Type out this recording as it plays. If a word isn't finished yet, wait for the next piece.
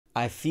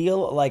I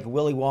feel like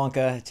Willy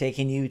Wonka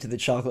taking you to the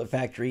chocolate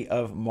factory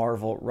of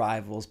Marvel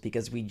Rivals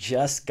because we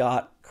just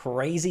got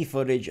crazy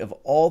footage of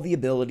all the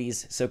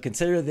abilities. So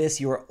consider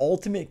this your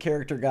ultimate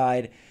character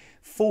guide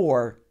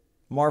for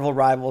Marvel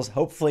Rivals.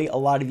 Hopefully, a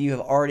lot of you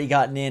have already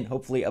gotten in.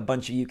 Hopefully, a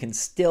bunch of you can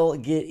still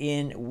get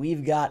in.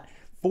 We've got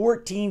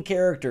 14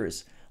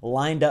 characters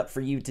lined up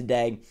for you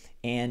today,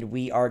 and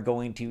we are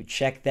going to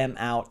check them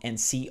out and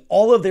see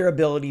all of their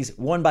abilities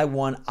one by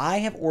one. I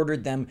have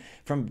ordered them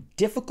from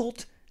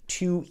difficult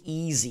to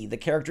easy. The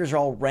characters are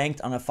all ranked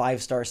on a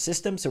 5-star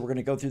system, so we're going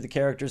to go through the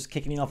characters,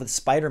 kicking off with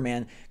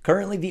Spider-Man,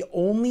 currently the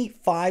only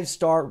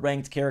 5-star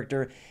ranked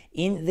character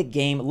in the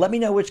game. Let me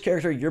know which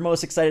character you're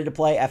most excited to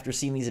play after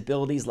seeing these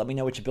abilities. Let me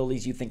know which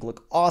abilities you think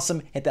look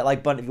awesome. Hit that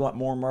like button if you want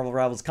more Marvel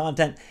Rivals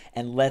content,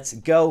 and let's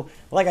go.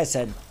 Like I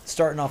said,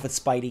 starting off with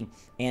Spidey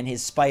and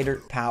his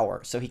spider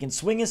power. So he can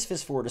swing his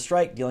fist forward to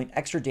strike, dealing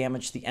extra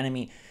damage to the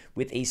enemy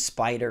with a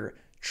spider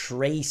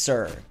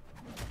tracer.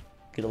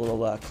 Get a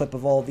little clip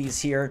of all of these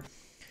here.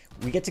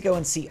 We get to go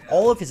and see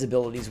all of his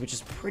abilities, which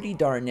is pretty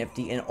darn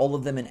nifty, and all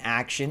of them in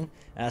action.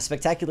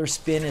 Spectacular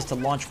Spin is to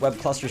launch web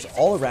clusters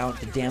all around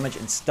to damage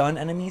and stun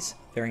enemies.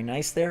 Very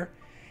nice there.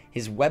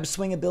 His web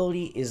swing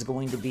ability is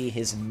going to be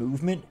his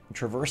movement and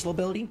traversal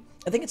ability.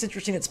 I think it's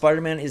interesting that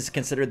Spider-Man is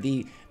considered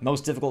the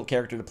most difficult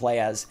character to play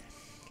as.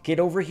 Get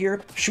over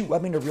here, shoot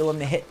webbing to reel him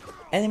to hit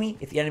enemy.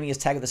 If the enemy is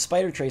tagged with a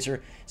spider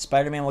tracer,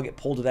 Spider-Man will get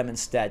pulled to them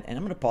instead. And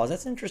I'm going to pause.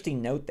 That's an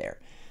interesting note there.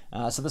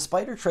 So the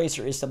Spider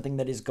Tracer is something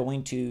that is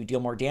going to deal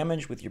more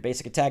damage with your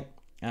basic attack.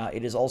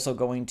 It is also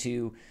going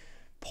to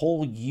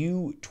pull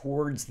you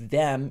towards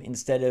them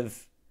instead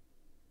of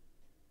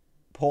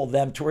pull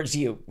them towards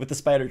you with the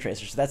Spider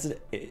Tracer. So that's an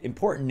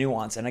important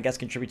nuance, and I guess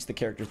contributes to the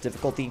character's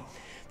difficulty.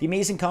 The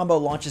Amazing Combo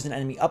launches an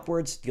enemy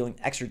upwards, dealing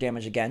extra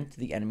damage again to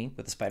the enemy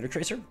with the Spider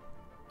Tracer.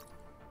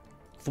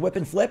 The Whip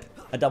and Flip,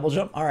 a double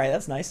jump. All right,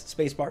 that's nice.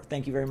 Spacebar,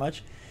 thank you very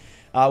much.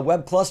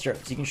 Web Cluster.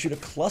 So you can shoot a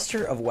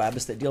cluster of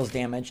webs that deals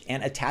damage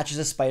and attaches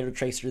a Spider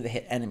Tracer to the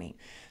hit enemy.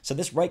 So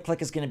this right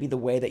click is going to be the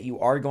way that you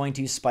are going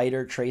to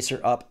Spider Tracer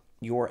up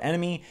your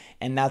enemy,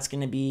 and that's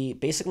going to be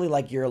basically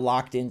like your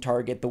locked in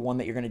target, the one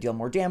that you're going to deal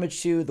more damage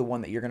to, the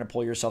one that you're going to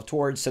pull yourself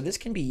towards. So this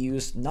can be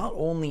used not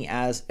only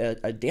as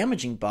a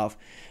damaging buff,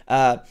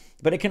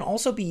 but it can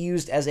also be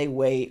used as a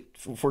way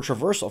for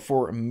traversal,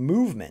 for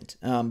movement.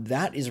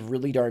 That is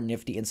really darn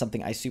nifty and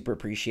something I super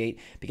appreciate,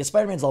 because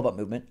Spider-Man's all about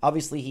movement.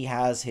 Obviously, he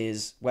has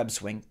his web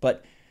swing,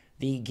 but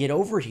the get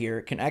over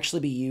here can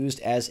actually be used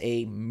as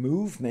a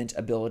movement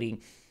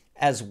ability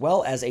as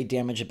well as a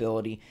damage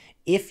ability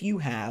if you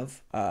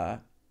have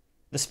the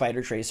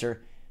Spider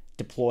Tracer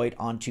deployed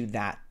onto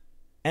that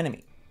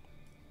enemy.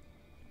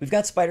 We've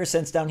got Spider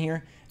Sense down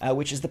here,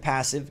 which is the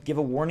passive. Give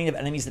a warning of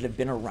enemies that have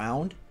been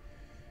around.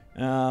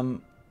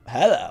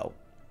 Hello.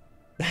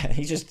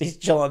 he's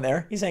chilling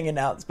there. He's hanging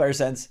out. Spider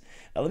Sense.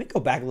 Let me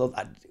go back a little.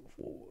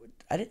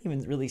 I didn't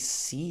even really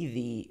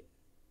see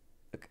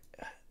the...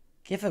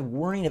 Give a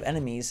warning of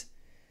enemies.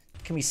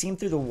 Can we see him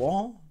through the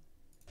wall?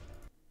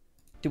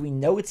 Do we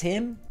know it's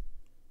him?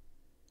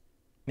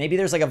 Maybe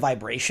there's like a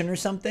vibration or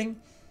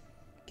something.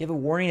 Give a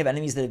warning of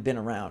enemies that have been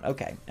around.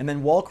 Okay. And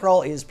then wall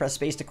crawl is press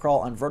space to crawl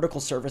on vertical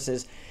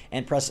surfaces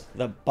and press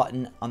the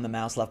button on the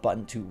mouse, left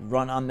button, to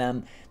run on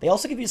them. They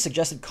also give you a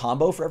suggested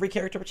combo for every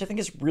character, which I think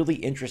is really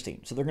interesting.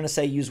 So they're going to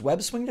say use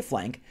web swing to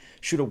flank,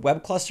 shoot a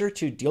web cluster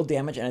to deal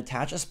damage and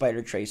attach a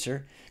Spider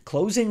Tracer,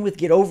 close in with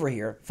get over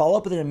here, follow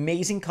up with an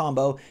amazing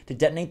combo to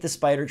detonate the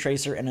Spider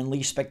Tracer and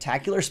unleash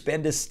spectacular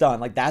spin to stun.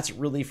 Like, that's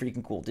really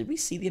freaking cool. Did we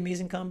see the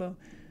amazing combo?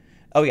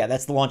 Oh yeah,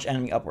 that's the launch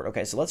enemy upward.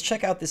 Okay, so let's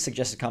check out this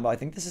suggested combo. I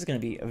think this is going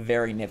to be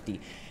very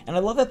nifty. And I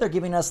love that they're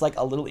giving us like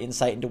a little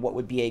insight into what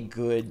would be a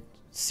good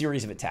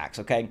series of attacks,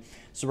 okay?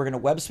 So we're going to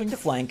web swing to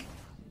flank.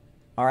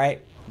 All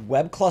right,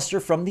 web cluster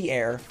from the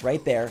air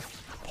right there.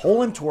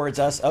 Pull him towards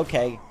us.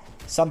 Okay,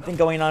 something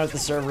going on with the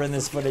server in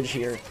this footage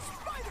here.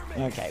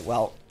 Okay,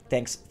 well,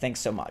 thanks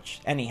so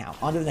much. Anyhow,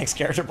 on to the next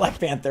character, Black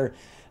Panther.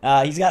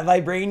 He's got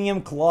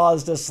Vibranium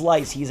Claws to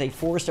slice. He's a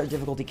 4-star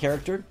difficulty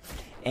character.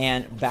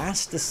 And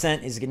Bast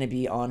Descent is going to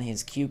be on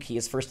his Q key,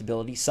 his first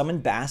ability. Summon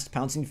Bast,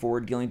 pouncing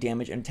forward, dealing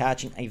damage, and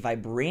attaching a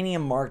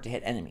Vibranium mark to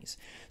hit enemies.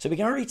 So we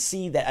can already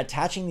see that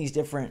attaching these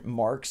different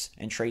marks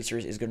and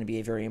tracers is going to be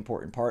a very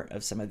important part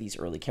of some of these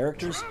early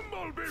characters.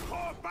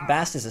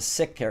 Bast is a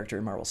sick character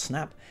in Marvel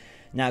Snap.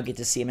 Now get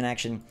to see him in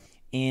action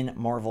in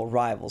Marvel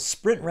Rivals.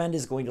 Sprint Rend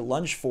is going to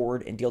lunge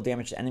forward and deal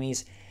damage to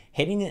enemies.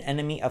 Hitting an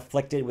enemy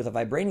afflicted with a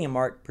Vibranium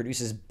mark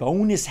produces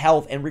bonus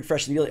health and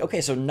refresh the ability. Okay,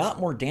 so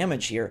not more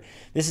damage here.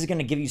 This is going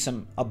to give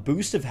you a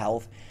boost of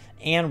health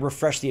and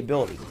refresh the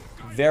ability.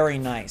 Very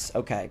nice.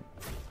 Okay,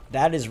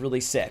 that is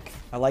really sick.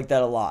 I like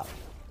that a lot.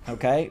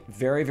 Okay,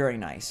 very, very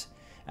nice.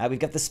 We've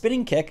got the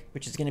Spinning Kick,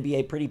 which is going to be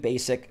a pretty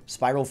basic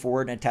spiral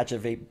forward and attach a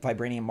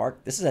Vibranium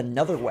mark. This is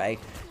another way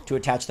to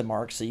attach the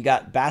mark. So you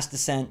got Bast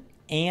Descent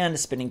and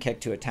Spinning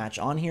Kick to attach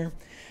on here.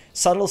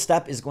 Subtle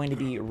Step is going to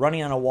be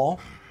running on a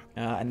wall.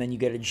 And then you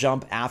get a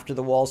jump after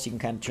the wall, so you can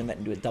kind of turn that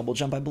into a double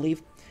jump, I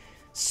believe.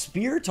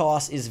 Spear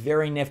Toss is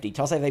very nifty.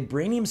 Toss a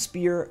Vibranium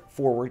Spear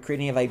forward,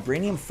 creating a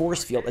Vibranium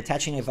Force Field,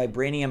 attaching a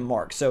Vibranium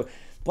Mark. So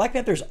Black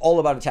Panther is all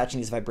about attaching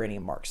these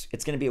Vibranium Marks.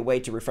 It's going to be a way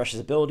to refresh his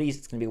abilities.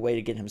 It's going to be a way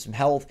to get him some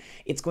health.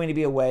 It's going to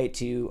be a way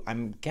to,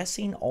 I'm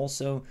guessing,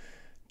 also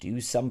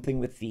do something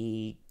with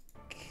the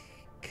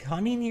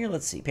Cunning here.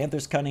 Let's see.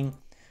 Panther's Cunning.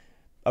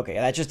 Okay,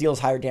 that just deals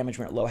higher damage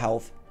when at low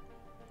health.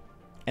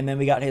 And then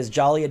we got his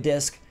Jalia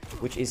Disc,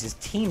 which is his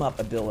team-up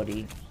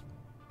ability.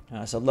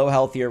 So low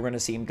health here, we're going to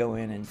see him go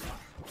in and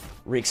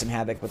wreak some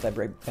havoc with that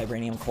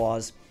Vibranium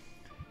Claws.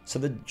 So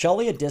the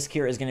Jalia Disc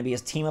here is going to be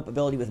his team-up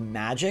ability with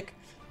Magic.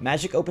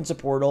 Magic opens a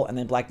portal, and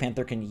then Black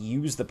Panther can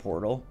use the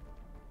portal.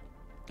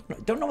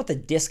 Don't know what the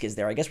disc is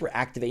there. I guess we're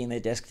activating the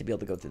disc to be able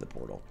to go through the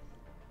portal.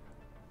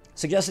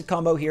 Suggested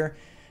combo here.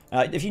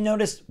 If you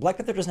notice, Black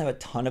Panther doesn't have a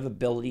ton of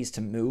abilities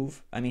to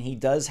move. I mean, he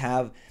does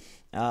have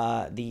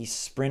the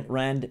Sprint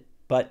Rend,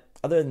 but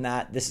other than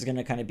that, this is going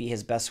to kind of be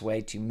his best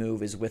way to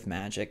move is with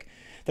Magic.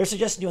 They're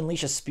suggesting to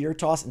unleash a Spear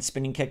Toss and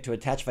Spinning Kick to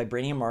attach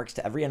Vibranium Marks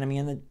to every enemy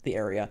in the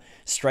area,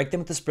 strike them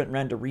with the Sprint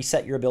Rend to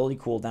reset your ability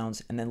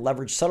cooldowns, and then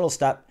leverage Subtle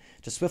Step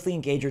to swiftly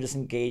engage or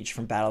disengage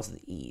from battles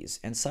with ease.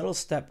 And Subtle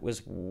Step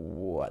was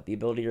what? The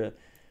ability to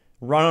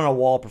run on a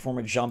wall, perform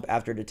a jump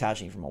after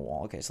detaching from a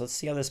wall. Okay, so let's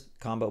see how this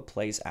combo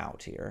plays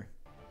out here.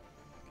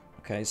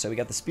 Okay, so we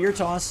got the Spear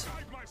Toss,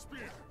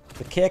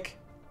 the kick,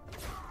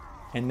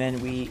 and then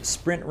we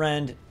Sprint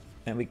Rend,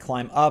 and we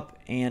climb up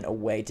and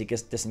away to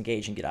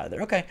disengage and get out of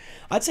there. Okay,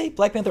 I'd say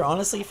Black Panther,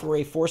 honestly, for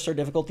a 4-star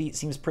difficulty,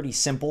 seems pretty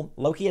simple.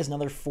 Loki is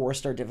another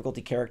 4-star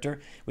difficulty character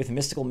with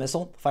Mystical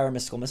Missile, fire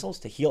Mystical Missiles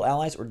to heal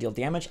allies or deal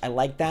damage. I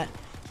like that.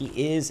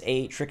 He is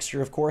a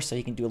trickster, of course, so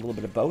he can do a little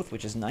bit of both,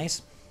 which is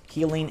nice.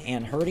 Healing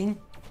and hurting.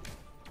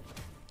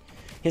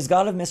 His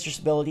God of Mistress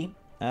ability.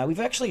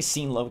 We've actually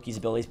seen Loki's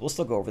abilities, but we'll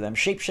still go over them.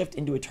 Shapeshift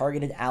into a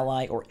targeted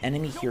ally or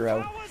enemy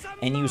hero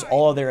and use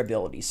all of their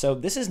abilities. So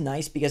this is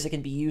nice because it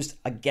can be used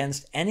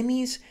against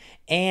enemies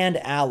and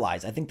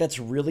allies. I think that's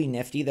really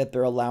nifty that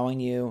they're allowing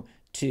you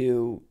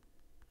to,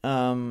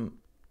 you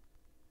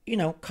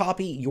know,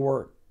 copy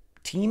your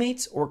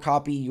teammates or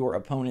copy your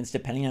opponents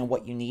depending on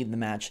what you need in the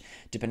match,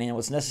 depending on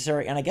what's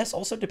necessary, and I guess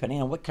also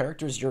depending on what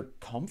characters you're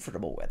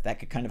comfortable with. That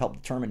could kind of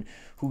help determine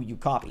who you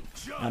copy.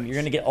 You're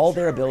going to get all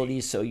their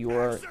abilities, so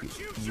your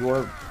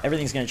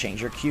everything's going to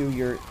change. Your Q,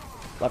 your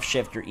left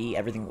shift, your E,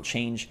 everything will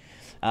change.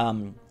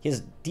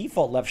 His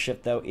default left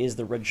shift, though, is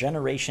the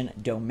Regeneration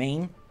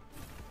Domain.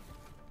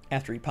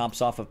 After he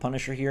pops off of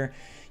Punisher here,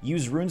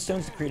 use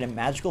Runestones to create a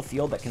magical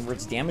field that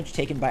converts damage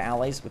taken by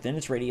allies within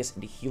its radius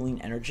into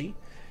healing energy.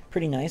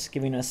 Pretty nice,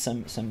 giving us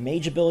some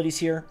mage abilities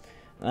here.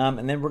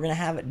 And then we're going to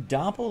have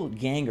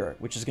Doppelganger,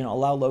 which is going to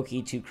allow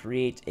Loki to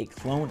create a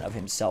clone of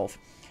himself,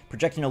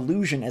 projecting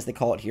illusion, as they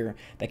call it here,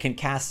 that can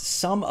cast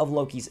some of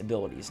Loki's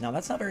abilities. Now,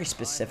 that's not very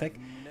specific,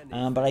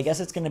 but I guess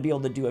it's going to be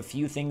able to do a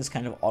few things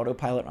kind of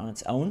autopilot on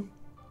its own.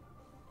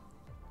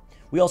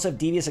 We also have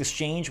Devious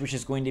Exchange, which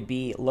is going to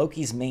be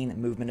Loki's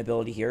main movement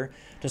ability here,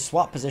 to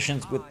swap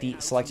positions with the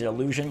selected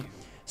illusion.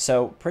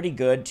 So pretty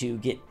good to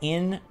get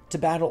into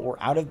battle or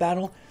out of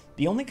battle.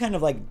 The only kind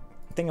of like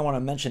thing I want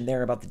to mention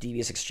there about the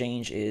Devious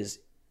Exchange is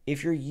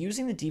if you're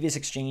using the Devious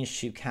Exchange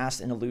to cast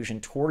an illusion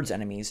towards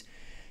enemies,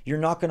 you're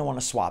not going to want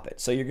to swap it.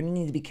 So you're going to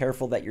need to be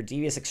careful that your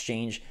Devious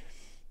Exchange,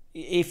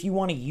 if you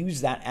want to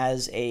use that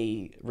as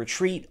a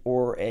retreat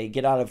or a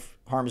get out of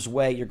harm's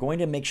way, you're going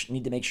to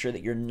need to make sure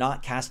that you're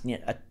not casting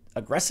it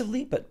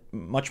aggressively, but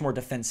much more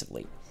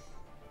defensively.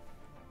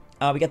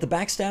 We got the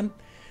Backstab,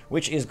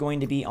 which is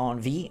going to be on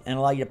V and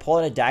allow you to pull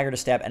out a dagger to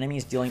stab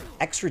enemies, dealing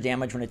extra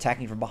damage when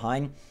attacking from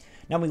behind.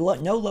 Now, we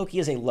know Loki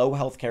is a low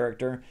health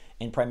character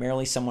and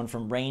primarily someone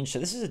from range, so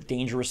this is a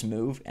dangerous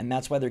move, and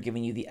that's why they're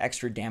giving you the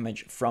extra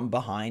damage from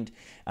behind.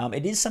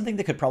 It is something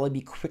that could probably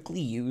be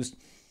quickly used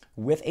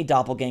with a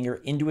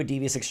Doppelganger into a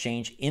Devious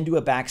Exchange, into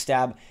a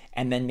Backstab,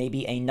 and then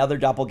maybe another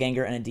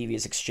Doppelganger and a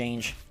Devious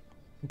Exchange,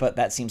 but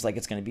that seems like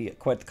it's going to be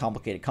quite the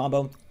complicated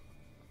combo.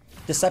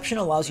 Deception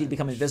allows you to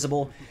become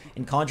invisible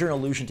and conjure an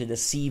illusion to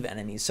deceive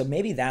enemies. So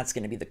maybe that's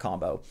going to be the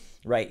combo,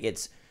 right?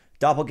 It's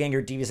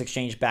Doppelganger, Devious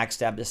Exchange,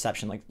 Backstab,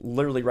 Deception, like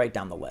literally right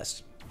down the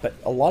list. But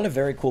a lot of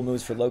very cool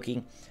moves for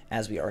Loki,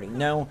 as we already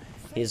know.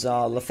 His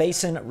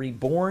Lephason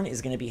Reborn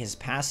is going to be his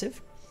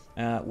passive,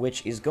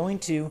 which is going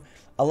to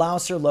allow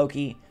Sir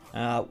Loki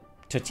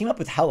to team up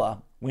with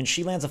Hela. When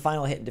she lands a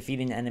final hit and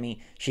defeating an enemy,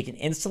 she can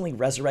instantly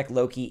resurrect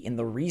Loki in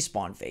the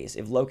respawn phase.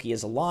 If Loki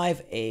is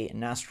alive, a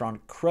Nastron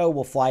Crow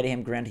will fly to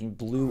him, granting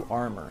blue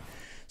armor.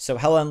 So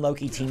Hela and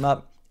Loki team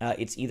up.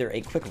 It's either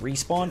a quick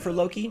respawn for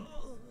Loki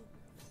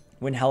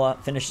when Hela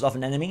finishes off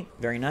an enemy,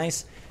 very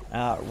nice,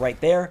 right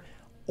there,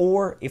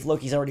 or if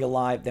Loki's already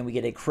alive, then we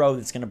get a Crow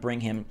that's going to bring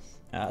him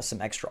some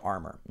extra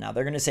armor. Now,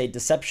 they're going to say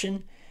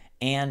Deception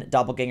and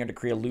Doppelganger to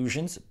create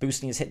illusions,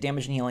 boosting his hit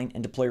damage and healing,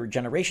 and deploy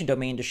Regeneration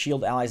Domain to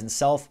shield allies and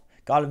self.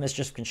 God of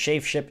Mischief can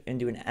shapeshift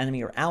into an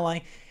enemy or ally,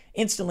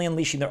 instantly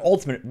unleashing their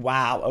ultimate.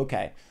 Wow,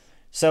 okay.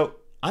 So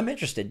I'm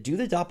interested. Do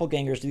the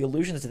Doppelgangers, do the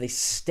illusions, do they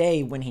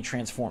stay when he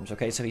transforms?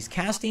 Okay, so he's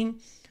casting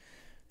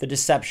the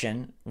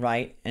Deception,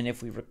 right? And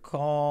if we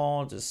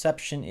recall,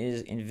 Deception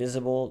is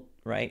invisible,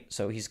 right?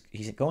 So he's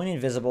going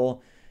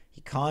invisible.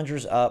 He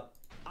conjures up,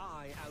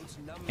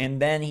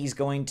 and then he's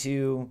going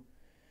to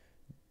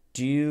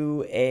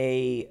do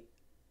a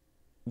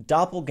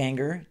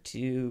Doppelganger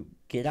to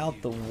get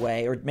out the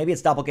way, or maybe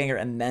it's Doppelganger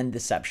and then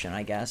Deception,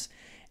 I guess.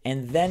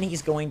 And then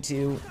he's going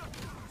to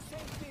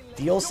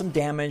deal some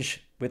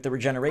damage with the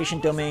Regeneration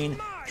Domain,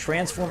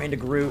 transform into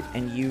Groot,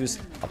 and use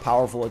a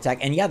powerful attack.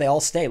 And yeah, they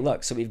all stay.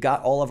 Look, so we've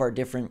got all of our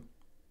different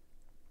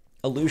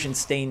illusions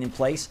staying in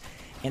place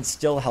and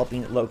still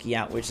helping Loki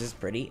out, which is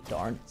pretty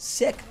darn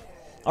sick.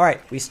 All right,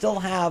 we still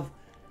have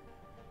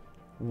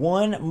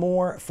one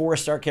more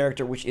 4-star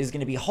character, which is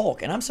going to be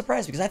Hulk. And I'm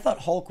surprised because I thought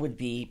Hulk would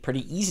be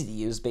pretty easy to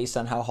use based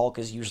on how Hulk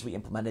is usually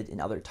implemented in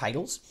other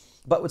titles.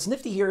 But what's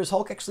nifty here is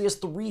Hulk actually has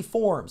 3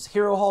 forms: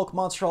 Hero Hulk,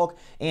 Monster Hulk,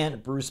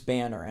 and Bruce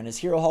Banner. And as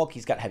Hero Hulk,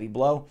 he's got Heavy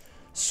Blow,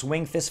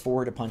 Swing Fist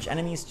forward to punch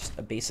enemies, just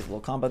a basic little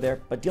combo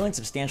there, but dealing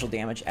substantial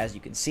damage, as you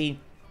can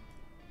see.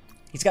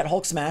 He's got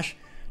Hulk Smash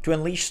to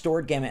unleash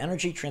stored gamma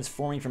energy,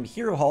 transforming from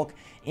Hero Hulk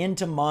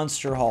into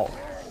Monster Hulk.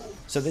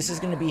 So this is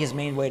going to be his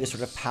main way to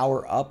sort of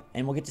power up,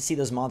 and we'll get to see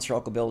those Monster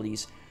Hulk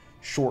abilities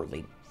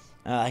shortly.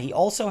 He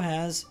also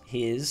has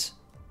his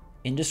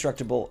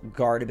Indestructible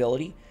Guard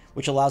ability,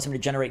 which allows him to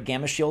generate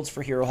gamma shields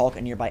for Hero Hulk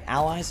and nearby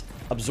allies,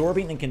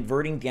 absorbing and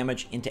converting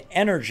damage into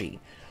energy.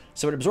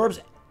 So it absorbs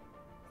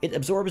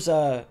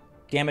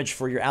damage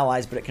for your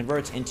allies, but it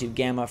converts into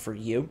gamma for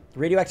you.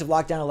 Radioactive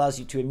Lockdown allows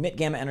you to emit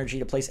gamma energy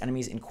to place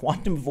enemies in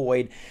Quantum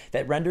Void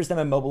that renders them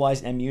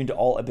immobilized and immune to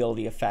all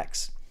ability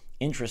effects.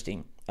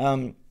 Interesting.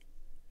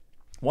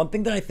 One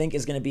thing that I think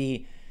is going to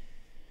be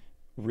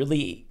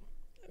really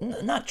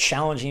not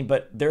challenging,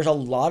 but there's a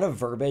lot of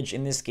verbiage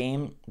in this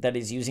game that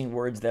is using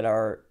words that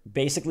are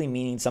basically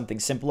meaning something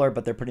simpler,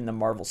 but they're putting the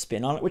Marvel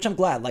spin on it, which I'm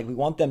glad. Like, we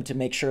want them to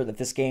make sure that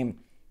this game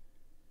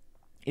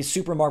is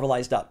super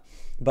Marvelized up.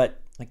 But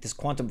like this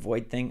Quantum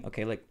Void thing,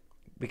 okay, like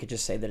we could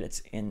just say that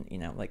it's in, you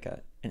know, like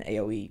an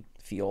AoE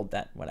field,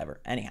 that whatever.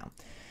 Anyhow,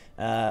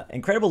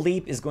 Incredible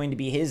Leap is going to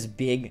be his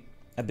big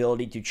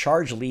ability to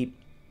charge leap,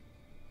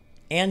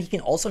 and he can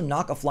also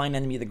knock a flying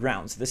enemy to the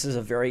ground. So this is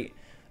a very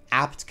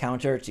apt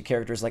counter to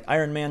characters like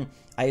Iron Man.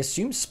 I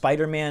assume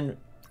Spider-Man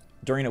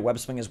during a web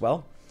swing as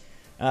well.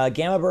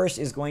 Gamma Burst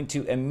is going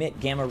to emit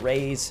gamma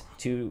rays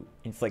to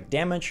inflict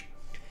damage.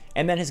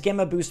 And then his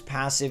Gamma Boost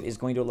passive is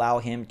going to allow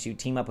him to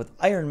team up with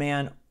Iron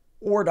Man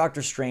or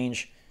Doctor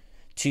Strange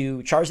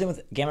to charge them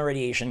with gamma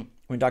radiation.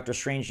 When Doctor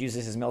Strange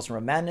uses his Maelstrom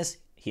of Madness,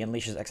 he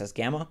unleashes excess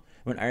gamma.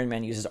 When Iron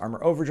Man uses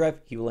Armor Overdrive,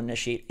 he will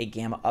initiate a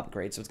gamma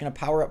upgrade. So it's going to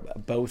power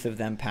up both of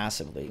them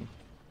passively,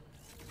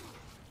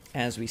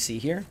 as we see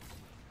here.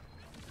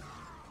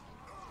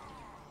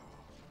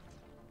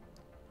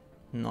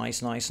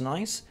 Nice, nice,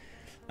 nice.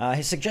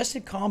 His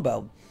suggested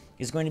combo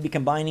is going to be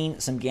combining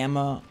some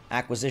gamma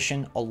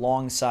acquisition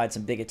alongside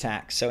some big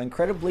attacks. So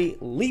Incredibly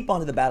Leap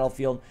onto the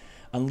battlefield,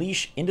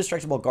 unleash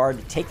Indestructible Guard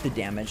to take the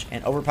damage,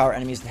 and overpower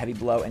enemies with Heavy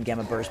Blow and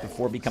Gamma Burst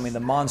before becoming the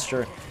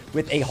monster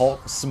with a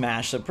Hulk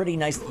Smash. So pretty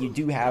nice that you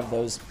do have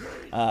those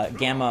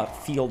gamma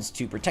fields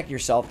to protect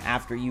yourself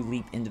after you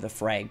leap into the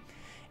fray.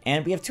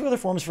 And we have 2 other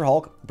forms for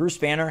Hulk. Bruce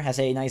Banner has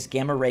a nice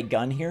Gamma Ray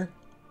gun here,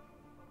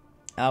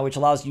 which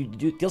allows you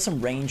to deal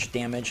some range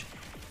damage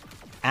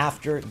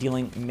after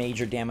dealing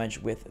major damage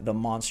with the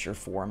monster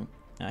form.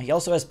 He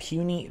also has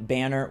Puny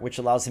Banner, which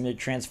allows him to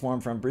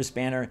transform from Bruce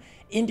Banner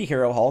into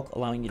Hero Hulk,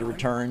 allowing you to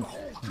return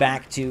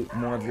back to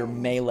more of your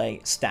melee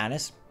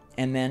status.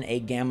 And then a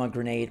Gamma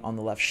Grenade on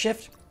the left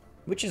shift,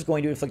 which is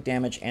going to inflict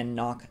damage and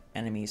knock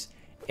enemies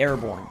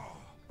airborne. A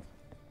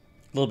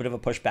little bit of a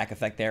pushback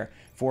effect there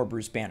for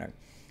Bruce Banner.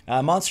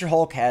 Monster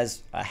Hulk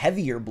has a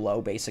heavier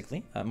blow,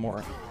 basically, a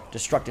more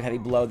destructive heavy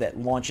blow that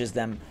launches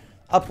them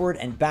upward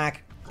and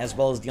back, as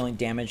well as dealing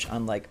damage,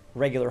 unlike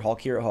regular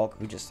Hulk, Hero Hulk,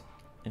 who just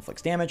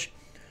inflicts damage.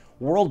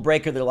 World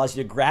Breaker that allows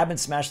you to grab and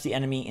smash the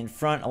enemy in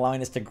front,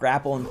 allowing us to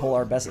grapple and pull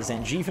our best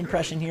Zangief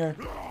impression here.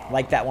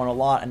 Like that one a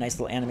lot, a nice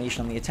little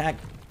animation on the attack.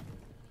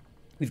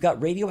 We've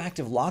got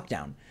Radioactive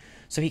Lockdown.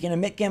 So he can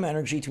emit gamma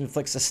energy to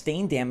inflict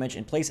sustained damage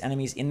and place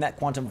enemies in that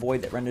Quantum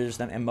Void that renders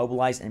them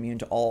immobilized and immune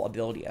to all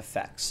ability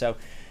effects. So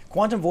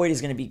Quantum Void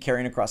is going to be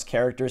carrying across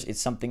characters. It's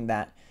something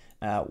that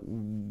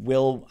we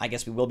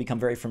will become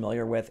very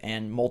familiar with,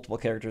 and multiple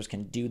characters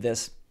can do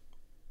this.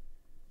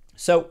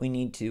 So we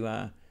need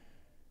to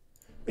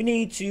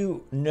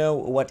know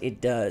what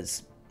it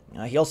does.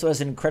 He also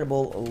has an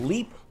Incredible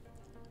Leap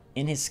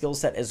in his skill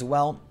set as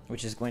well,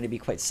 which is going to be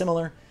quite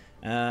similar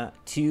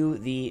to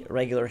the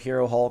regular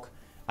Hero Hulk.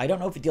 I don't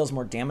know if it deals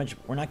more damage.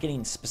 We're not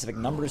getting specific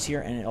numbers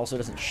here, and it also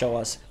doesn't show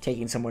us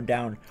taking someone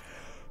down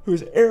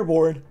who's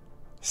airborne.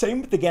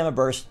 Same with the Gamma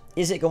Burst.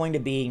 Is it going to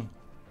be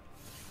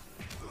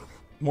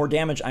more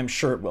damage? I'm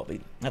sure it will be.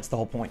 That's the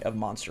whole point of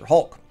Monster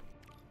Hulk.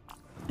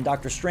 And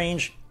Doctor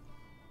Strange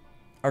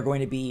are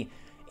going to be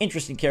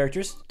interesting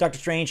characters. Doctor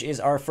Strange is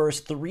our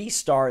first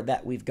 3-star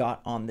that we've got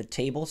on the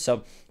table.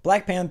 So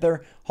Black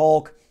Panther,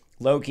 Hulk,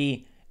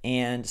 Loki,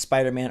 and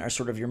Spider-Man are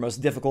sort of your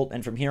most difficult,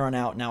 and from here on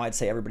out, now I'd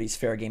say everybody's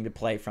fair game to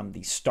play from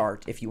the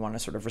start if you want to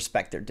sort of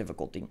respect their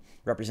difficulty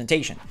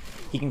representation.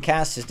 He can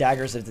cast his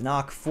Daggers of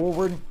Danak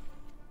forward,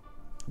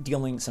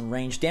 dealing some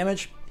ranged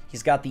damage.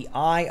 He's got the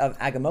Eye of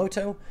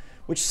Agamotto,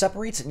 which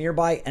separates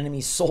nearby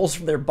enemies' souls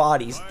from their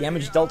bodies.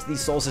 Damage dealt to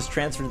these souls is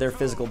transferred to their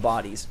physical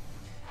bodies.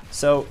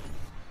 So,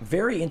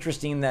 very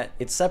interesting that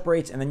it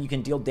separates, and then you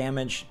can deal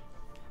damage,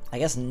 I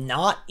guess,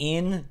 not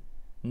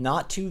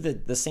to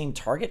the same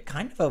target.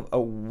 Kind of a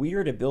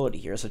weird ability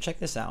here. So check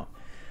this out.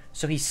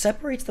 So he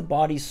separates the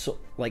bodies,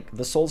 like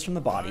the souls from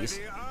the bodies,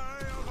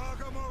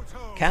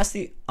 casts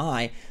the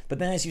eye, but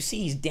then as you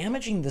see, he's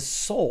damaging the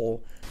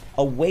soul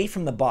away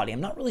from the body.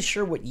 I'm not really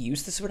sure what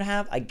use this would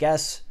have. I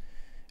guess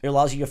it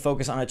allows you to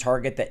focus on a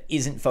target that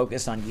isn't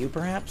focused on you,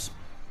 perhaps.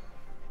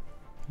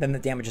 Then the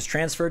damage is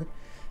transferred.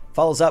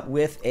 Follows up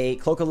with a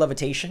Cloak of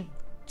Levitation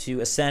to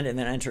ascend and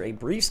then enter a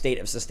brief state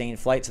of sustained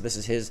flight. So this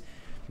is his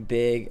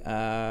big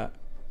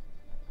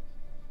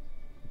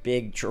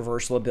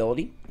traversal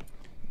ability.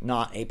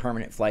 Not a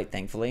permanent flight,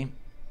 thankfully.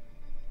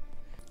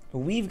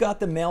 We've got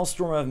the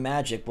Maelstrom of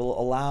Magic. Will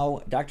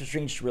allow Doctor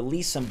Strange to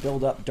release some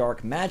build-up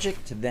dark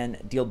magic to then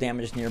deal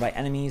damage to nearby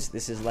enemies.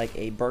 This is like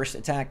a burst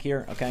attack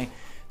here, okay?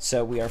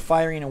 So we are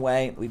firing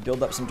away, we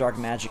build up some dark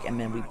magic, and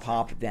then we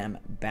pop them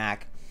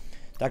back.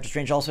 Doctor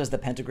Strange also has the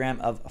Pentagram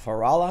of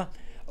Farala.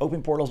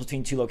 Open portals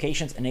between two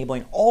locations,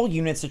 enabling all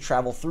units to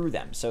travel through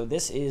them. So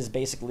this is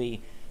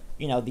basically,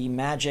 you know, the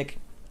magic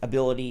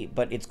ability,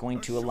 but it's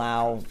going to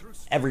allow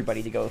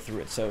everybody to go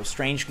through it. So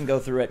Strange can go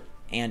through it,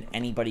 and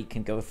anybody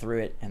can go through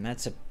it, and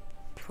that's a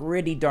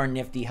pretty darn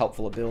nifty,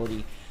 helpful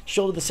ability.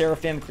 Shield of the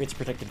Seraphim creates a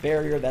protective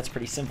barrier. That's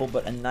pretty simple,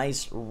 but a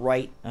nice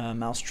right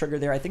mouse trigger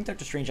there. I think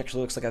Doctor Strange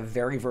actually looks like a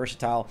very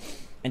versatile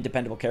and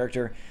dependable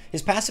character.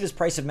 His passive is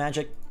Price of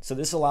Magic, so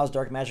this allows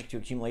dark magic to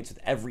accumulate with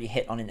every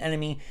hit on an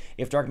enemy.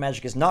 If dark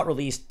magic is not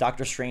released,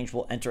 Doctor Strange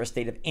will enter a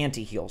state of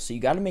anti-heal. So you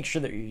got to make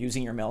sure that you're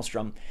using your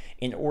Maelstrom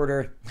in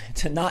order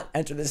to not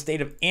enter the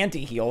state of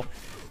anti-heal,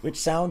 which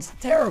sounds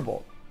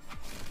terrible.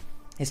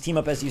 His team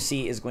up, as you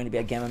see, is going to be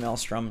a Gamma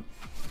Maelstrom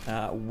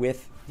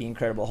with the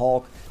Incredible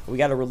Hulk. We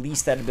got to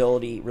release that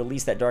ability,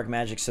 release that dark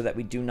magic so that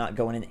we do not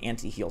go in an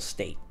anti-heal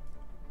state.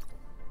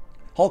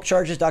 Hulk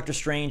charges Doctor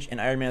Strange and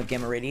Iron Man with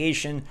Gamma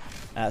Radiation.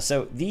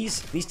 So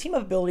these team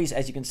up abilities,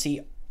 as you can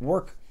see,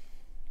 work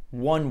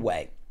one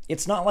way.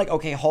 It's not like,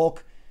 okay,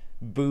 Hulk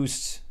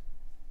boosts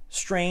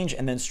Strange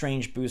and then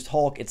Strange boosts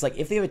Hulk. It's like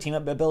if they have a team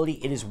up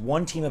ability, it is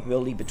one team up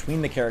ability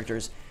between the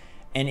characters,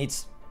 and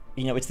it's,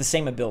 you know, it's the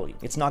same ability.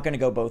 It's not going to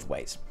go both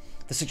ways.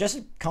 The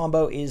suggested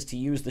combo is to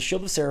use the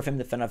Shield of Seraphim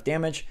to fend off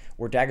damage,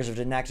 or Daggers of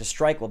Danak to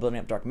strike while building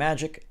up dark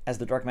magic. As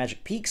the dark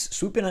magic peaks,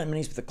 swoop in on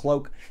enemies with a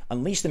cloak,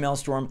 unleash the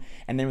Maelstrom,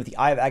 and then with the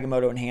Eye of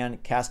Agamotto in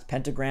hand, cast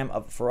Pentagram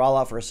of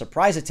Farala for a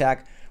surprise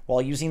attack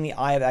while using the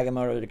Eye of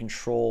Agamotto to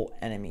control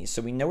enemies.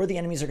 So we know where the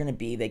enemies are going to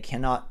be. They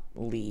cannot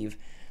leave.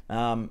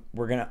 We're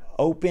going to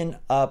open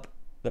up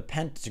the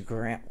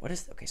pentagram. What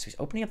is, okay, so he's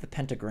opening up the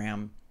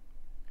pentagram.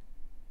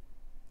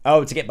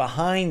 Oh, to get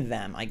behind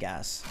them, I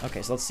guess.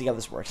 Okay, so let's see how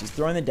this works. He's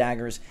throwing the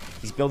daggers.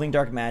 He's building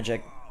dark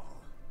magic.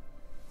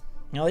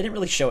 No, they didn't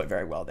really show it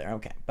very well there.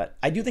 Okay, but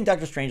I do think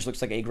Doctor Strange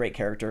looks like a great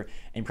character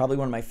and probably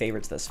one of my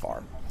favorites thus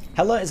far.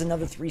 Hela is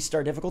another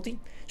 3-star difficulty.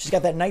 She's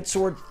got that Night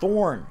Sword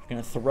Thorn. You're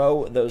going to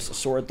throw those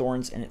sword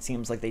thorns, and it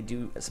seems like they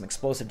do some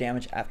explosive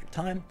damage after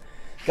time.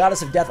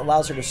 Goddess of Death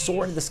allows her to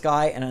soar into the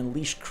sky and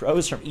unleash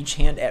crows from each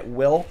hand at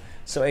will.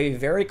 So a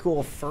very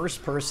cool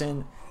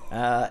first-person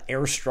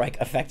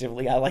airstrike,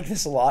 effectively. I like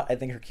this a lot. I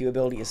think her Q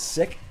ability is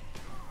sick.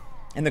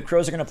 And the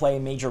crows are going to play a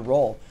major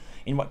role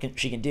in what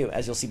she can do.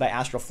 As you'll see by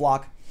Astral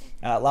Flock,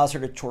 allows her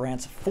to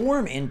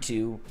transform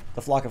into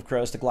the flock of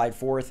crows to glide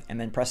forth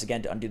and then press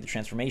again to undo the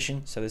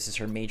transformation. So this is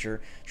her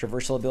major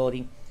traversal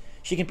ability.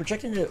 She can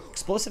project into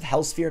explosive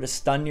Hellsphere to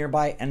stun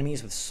nearby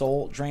enemies with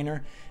Soul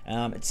Drainer.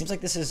 It seems like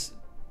this is,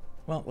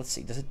 well, let's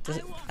see. Does it?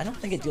 I don't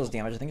think it deals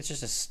damage. I think it's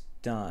just a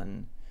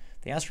stun.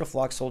 The Astral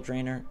Flock Soul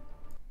Drainer.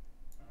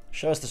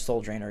 Show us the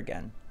Soul Drainer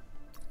again.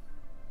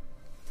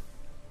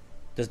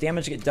 Does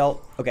damage get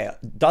dealt? Okay,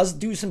 does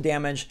do some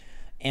damage,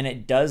 and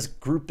it does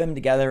group them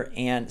together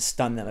and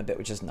stun them a bit,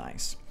 which is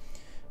nice.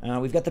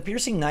 We've got the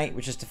Piercing Knight,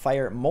 which is to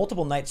fire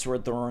multiple Night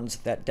Sword Thorns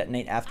that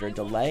detonate after a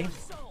delay.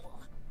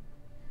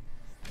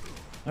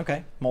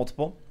 Okay,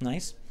 multiple.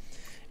 Nice.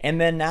 And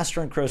then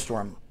Nastron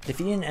Crowstorm.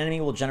 Defeating an enemy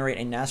will generate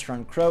a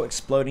Nastron Crow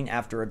exploding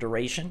after a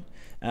duration.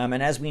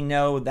 And as we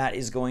know, that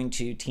is going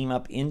to team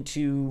up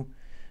into...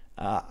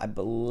 I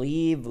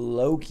believe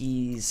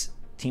Loki's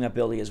team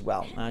ability as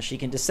well. She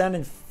can descend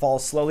and fall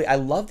slowly. I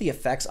love the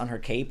effects on her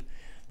cape,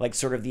 like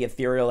sort of the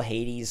ethereal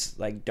Hades,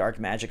 like dark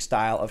magic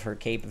style of her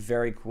cape.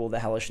 Very cool. The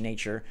hellish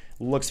nature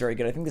looks very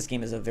good. I think this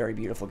game is a very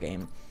beautiful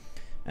game.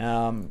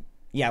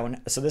 Yeah.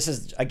 So this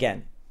is,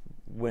 again,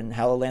 when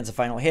Hela lands a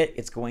final hit,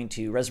 it's going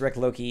to resurrect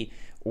Loki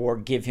or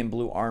give him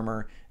blue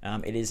armor.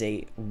 It is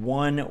a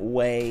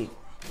one-way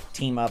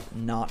team up,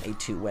 not a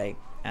two-way,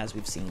 as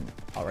we've seen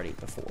already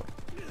before.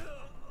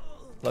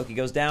 Loki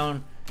goes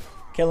down,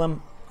 kill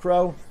him,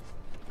 Crow,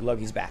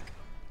 Loki's back.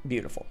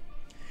 Beautiful.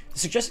 The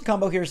suggested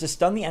combo here is to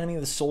stun the enemy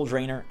with Soul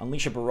Drainer,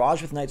 unleash a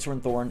barrage with Nightsword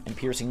and Thorn and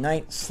Piercing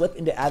Knight, slip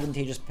into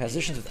advantageous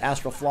positions with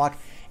Astral Flock,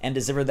 and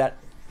deliver that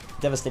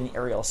devastating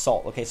aerial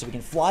assault. Okay, so we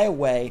can fly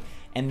away,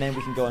 and then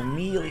we can go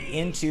immediately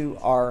into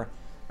our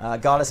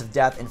Goddess of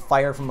Death and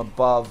fire from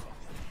above.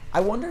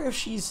 I wonder if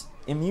she's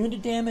immune to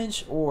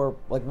damage, or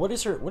like what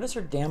is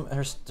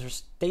her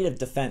state of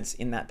defense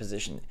in that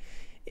position.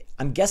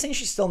 I'm guessing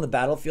she's still in the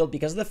battlefield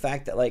because of the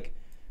fact that, like,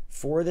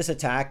 for this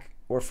attack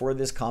or for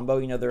this combo,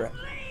 you know,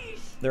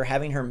 they're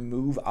having her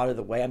move out of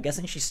the way. I'm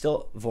guessing she's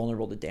still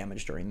vulnerable to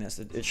damage during this.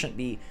 It shouldn't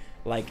be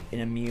like an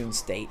immune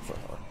state for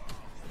her.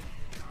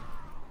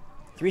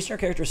 3-star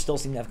characters still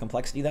seem to have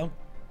complexity though.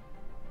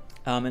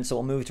 And so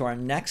we'll move to our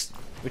next,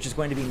 which is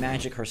going to be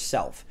Magik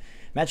herself.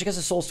 Magik has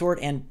a soul sword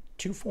and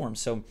 2 forms,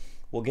 so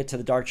we'll get to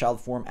the Darkchild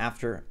form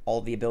after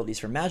all the abilities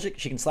for Magik.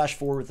 She can slash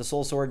forward with the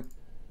soul sword.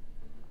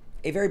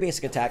 A very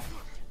basic attack,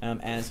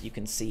 as you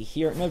can see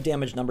here. No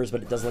damage numbers,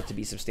 but it does look to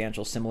be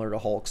substantial, similar to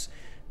Hulk's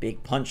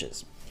big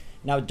punches.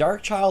 Now,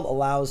 Darkchild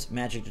allows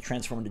Magik to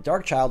transform into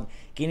Darkchild,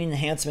 gaining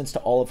enhancements to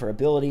all of her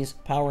abilities,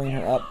 powering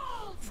her up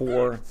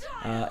for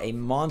a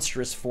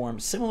monstrous form,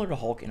 similar to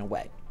Hulk in a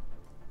way.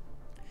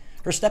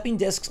 Her stepping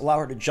discs allow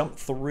her to jump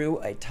through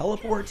a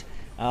teleport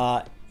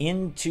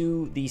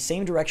into the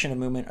same direction of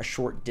movement a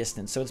short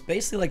distance. So it's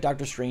basically like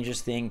Doctor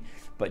Strange's thing,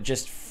 but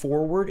just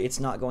forward. It's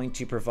not going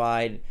to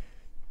provide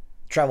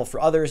travel for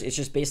others. It's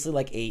just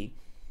basically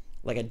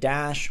like a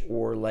dash,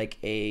 or like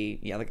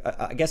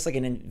I guess like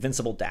an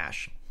invincible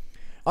dash.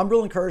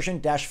 Umbral Incursion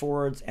dash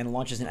forwards and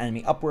launches an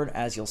enemy upward.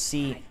 As you'll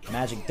see,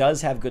 Magik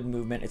does have good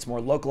movement. It's more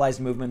localized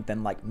movement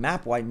than like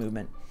map-wide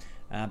movement.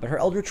 But her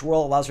Eldritch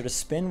Whirl allows her to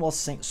spin while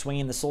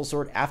swinging the Soul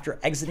Sword after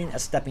exiting a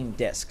stepping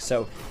disc.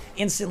 So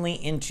instantly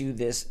into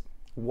this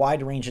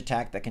wide range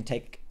attack that can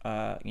take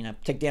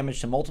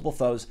damage to multiple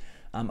foes.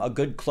 A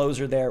good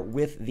closer there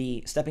with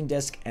the stepping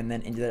disc, and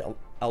then into the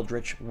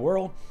Eldritch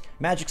Whirl.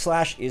 Magic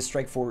Slash is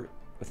strike forward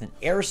with an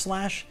air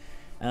slash.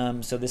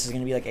 So this is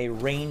going to be like a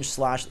range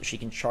slash that she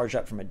can charge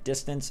up from a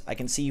distance. I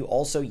can see you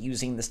also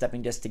using the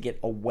stepping disc to get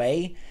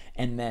away,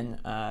 and then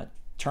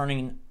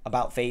turning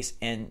about face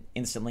and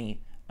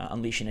instantly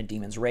unleashing a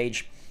Demon's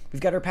Rage.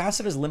 We've got her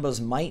passive as Limbo's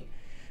Might,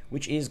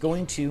 which is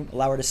going to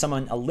allow her to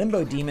summon a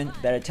Limbo Demon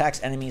that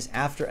attacks enemies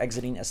after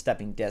exiting a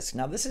stepping disc.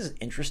 Now this is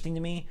interesting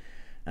to me.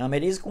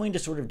 It is going to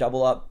sort of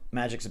double up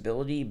Magik's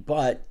ability,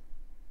 but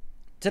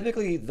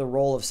typically the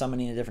role of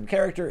summoning a different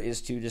character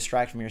is to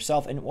distract from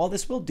yourself, and while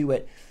this will do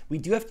it, we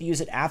do have to use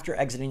it after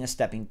exiting a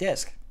stepping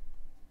disc.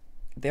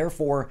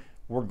 Therefore,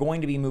 we're going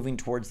to be moving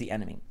towards the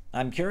enemy.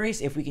 I'm curious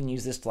if we can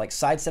use this to like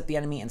sidestep the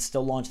enemy and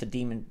still launch the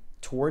demon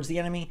towards the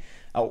enemy,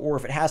 or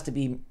if it has to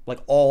be like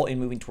all in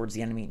moving towards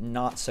the enemy.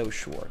 Not so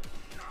sure.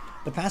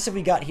 The passive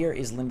we got here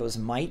is Limbo's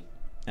Might,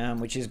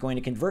 which is going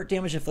to convert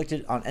damage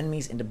inflicted on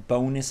enemies into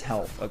bonus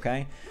health,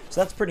 okay?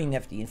 So that's pretty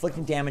nifty.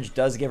 Inflicting damage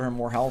does give her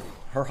more health.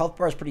 Her health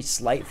bar is pretty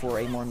slight for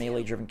a more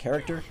melee-driven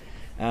character,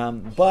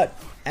 but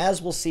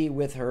as we'll see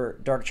with her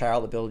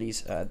Darkchild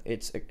abilities,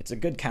 it's a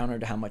good counter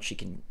to how much she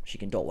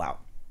can dole out.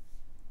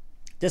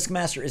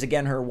 Discmaster is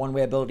again her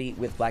one-way ability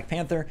with Black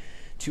Panther.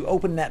 To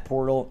open that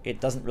portal, it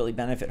doesn't really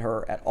benefit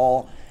her at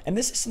all, and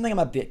this is something I'm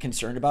a bit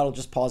concerned about. I'll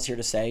just pause here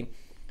to say,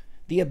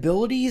 the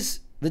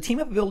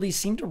team-up abilities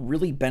seem to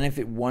really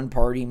benefit one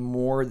party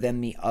more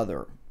than the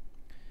other.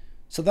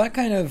 So that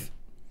kind of,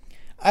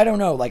 I don't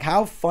know, like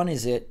how fun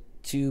is it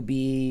to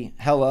be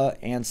Hela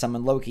and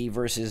summon Loki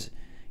versus,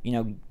 you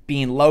know,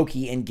 being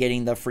Loki and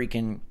getting the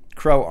freaking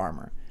crow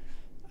armor?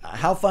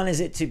 How fun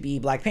is it to be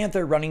Black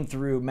Panther running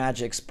through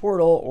Magik's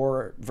portal,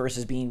 or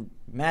versus being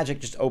Magik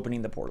just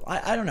opening the portal?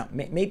 I don't know.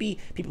 Maybe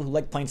people who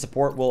like playing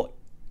support will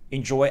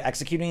enjoy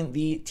executing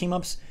the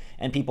team-ups,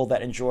 and people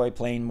that enjoy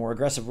playing more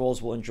aggressive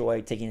roles will enjoy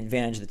taking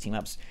advantage of the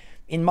team-ups.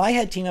 In my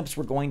head, team-ups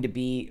were going to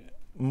be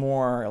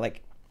more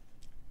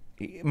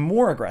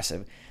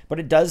aggressive, but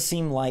it does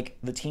seem like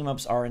the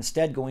team-ups are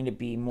instead going to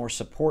be more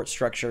support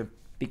structure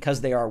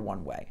because they are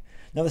one way.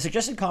 Now, the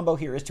suggested combo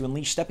here is to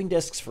unleash stepping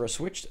discs for a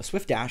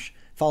swift dash,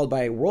 followed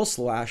by a whirl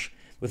slash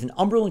with an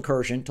Umbral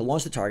Incursion to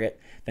launch the target,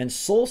 then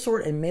Soul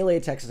Sword and melee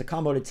attacks as a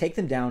combo to take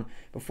them down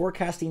before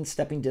casting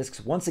stepping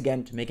discs once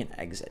again to make an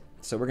exit.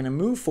 So we're going to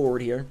move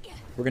forward here.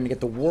 We're going to get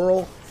the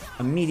whirl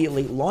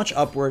immediately, launch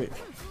upward,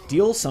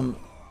 deal some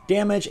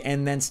damage,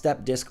 and then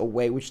step disc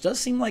away, which does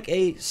seem like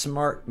a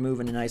smart move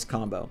and a nice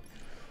combo.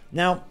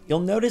 Now, you'll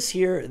notice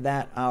here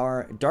that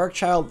our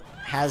Darkchild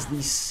has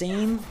the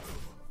same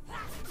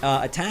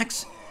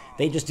attacks.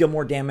 They just deal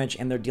more damage,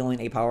 and they're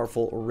dealing a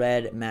powerful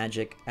red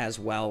magic as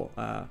well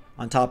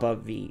on top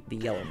of the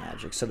yellow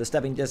magic. So the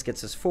stepping disc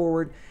gets us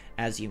forward,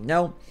 as you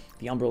know.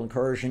 The Umbral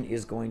Incursion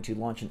is going to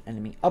launch an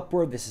enemy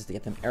upward. This is to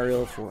get them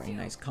aerial for a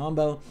nice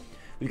combo.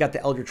 We've got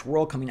the Eldritch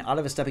Whirl coming out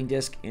of a stepping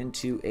disc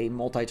into a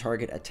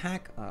multi-target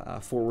attack,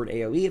 forward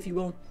AoE, if you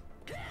will.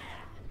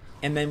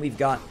 And then we've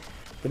got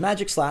the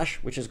Magic Slash,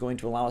 which is going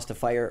to allow us to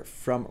fire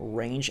from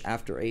range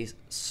after a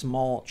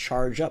small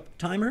charge-up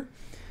timer.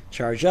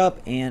 Charge up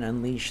and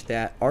unleash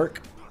that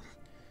arc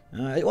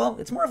Well,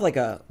 it's more of like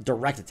a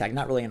direct attack,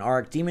 not really an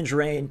arc. Demon's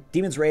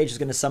Rage is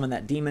going to summon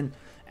that demon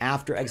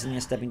after exiting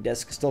a Stepping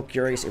Disc. Still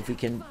curious if we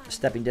can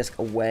Stepping Disc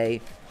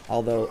away.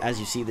 Although, as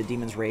you see, the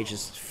Demon's Rage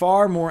is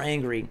far more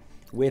angry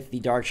with the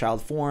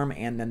Darkchild form,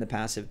 and then the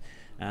passive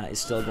is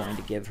still going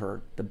to give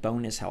her the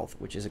bonus health,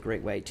 which is a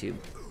great way to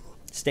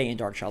stay in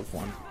Darkchild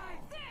form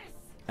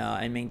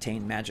and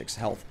maintain Magic's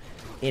health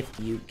if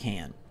you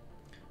can.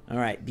 All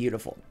right,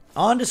 beautiful.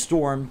 On to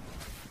Storm.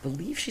 I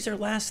believe she's our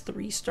last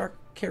 3-star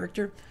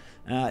character.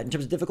 In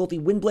terms of difficulty,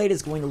 Windblade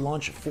is going to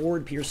launch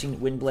forward piercing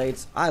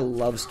Windblades. I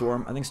love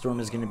Storm. I think Storm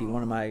is going to be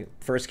one of my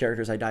first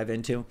characters I dive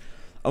into.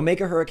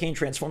 Omega Hurricane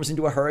transforms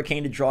into a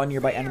hurricane to draw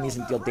nearby enemies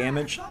and deal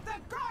damage.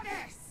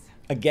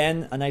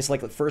 Again, a nice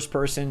like first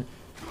person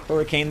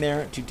hurricane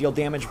there to deal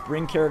damage,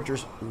 bring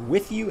characters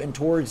with you and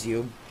towards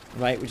you,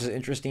 right, which is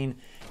interesting.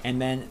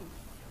 And then,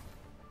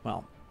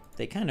 well,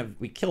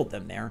 we killed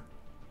them there.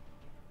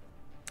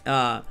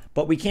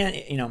 But we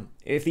can't, you know,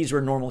 if these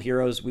were normal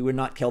heroes, we would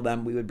not kill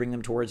them. We would bring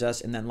them towards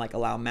us and then like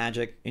allow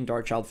Magic in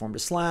Darkchild form to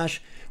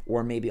slash,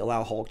 or maybe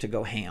allow Hulk to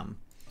go ham.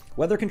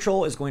 Weather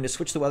Control is going to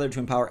switch the weather to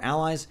empower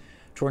allies.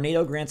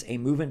 Tornado grants a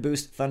movement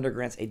boost. Thunder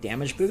grants a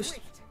damage boost.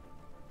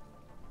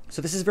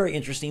 So this is very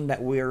interesting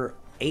that we're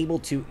able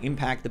to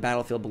impact the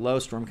battlefield below.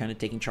 Storm kind of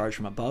taking charge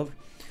from above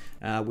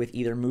with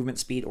either movement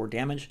speed or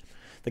damage.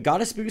 The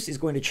Goddess boost is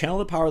going to channel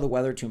the power of the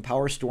weather to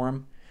empower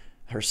Storm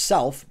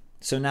herself.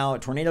 So now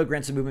Tornado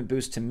grants a movement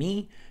boost to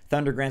me,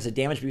 Thunder grants a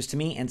damage boost to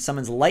me, and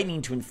summons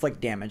Lightning to inflict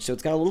damage. So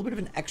it's got a little bit of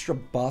an extra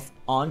buff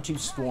onto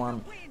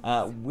Storm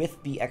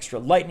with the extra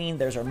Lightning.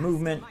 There's our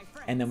movement,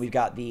 and then we've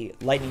got the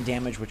Lightning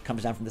damage, which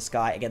comes down from the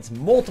sky against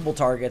multiple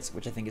targets,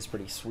 which I think is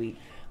pretty sweet.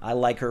 I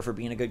like her for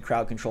being a good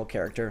crowd control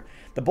character.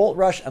 The Bolt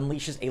Rush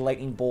unleashes a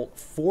Lightning Bolt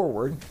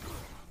forward,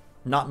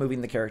 not moving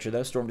the character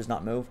though. Storm does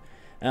not move.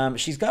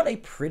 She's got a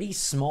pretty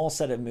small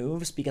set of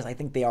moves because I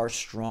think they are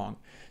strong.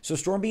 So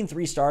Storm being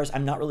 3 stars,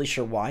 I'm not really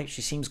sure why.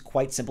 She seems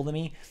quite simple to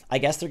me. I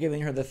guess they're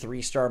giving her the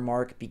 3-star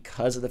mark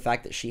because of the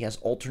fact that she has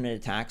alternate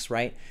attacks,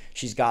 right?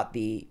 She's got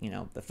the, you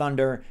know, the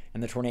Thunder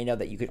and the Tornado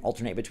that you can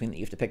alternate between, that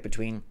you have to pick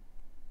between.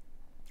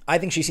 I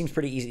think she seems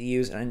pretty easy to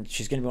use, and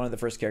she's going to be one of the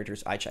first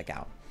characters I check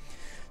out.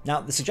 Now,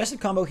 the suggested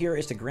combo here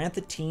is to grant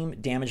the team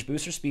damage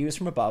boost or speed boost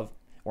from above,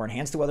 or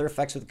enhance the weather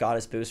effects with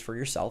Goddess boost for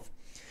yourself.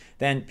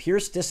 Then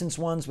pierce distance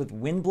ones with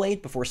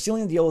Windblade before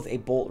sealing the deal with a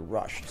Bolt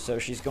Rush. So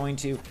she's going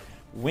to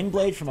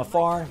Windblade from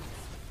afar,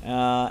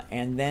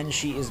 and then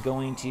she is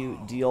going to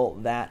deal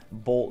that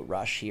Bolt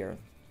Rush here.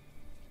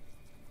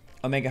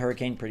 Omega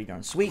Hurricane, pretty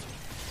darn sweet.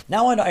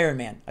 Now on to Iron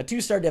Man, a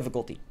 2-star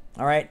difficulty.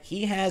 All right,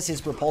 he has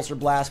his Repulsor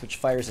Blast, which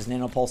fires his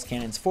nanopulse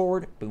cannons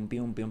forward. Boom,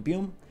 boom, boom,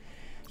 boom.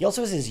 He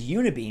also has his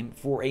Unibeam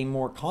for a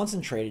more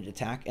concentrated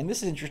attack, and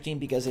this is interesting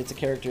because it's a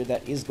character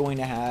that is going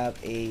to have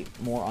a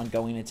more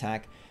ongoing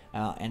attack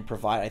and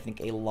provide, I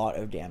think, a lot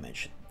of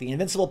damage. The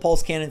Invincible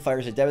Pulse Cannon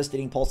fires a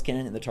devastating pulse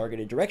cannon in the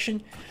targeted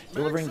direction,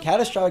 delivering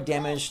catastrophic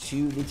damage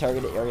to the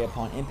targeted area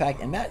upon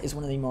impact, and that is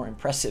one of the more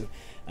impressive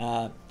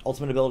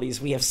ultimate abilities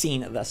we have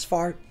seen thus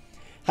far.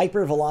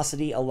 Hyper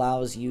Velocity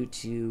allows you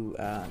to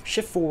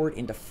shift forward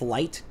into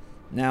flight.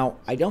 Now,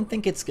 I don't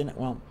think it's gonna,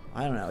 well,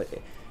 I don't know.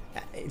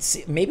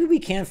 Maybe we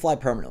can fly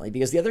permanently,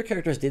 because the other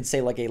characters did say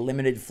like a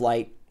limited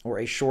flight or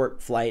a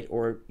short flight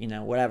or, you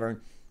know,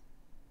 whatever,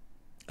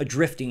 a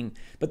drifting,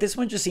 but this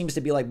one just seems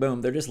to be like,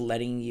 boom, they're just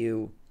letting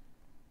you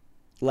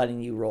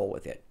roll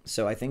with it.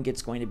 So I think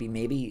it's going to be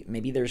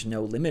maybe there's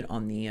no limit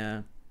on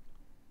the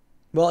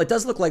well, it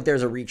does look like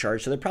there's a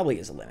recharge, so there probably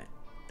is a limit.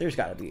 There's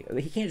got to be.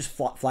 He can't just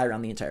fly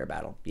around the entire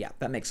battle. Yeah,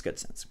 that makes good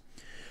sense.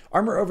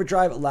 Armor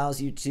Overdrive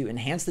allows you to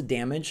enhance the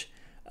damage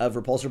of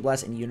Repulsor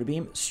Blast and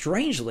Unibeam.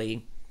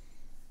 Strangely,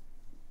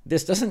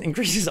 this doesn't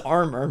increase his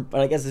armor,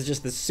 but I guess it's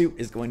just the suit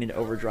is going into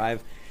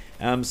overdrive.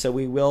 So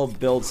we will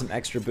build some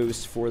extra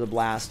boosts for the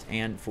blast,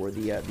 and for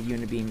the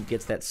Unibeam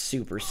gets that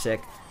super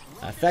sick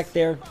effect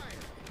there.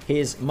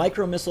 His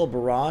Micro Missile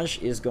Barrage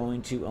is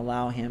going to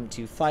allow him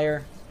to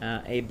fire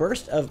a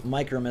burst of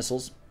micro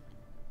missiles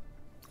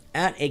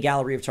at a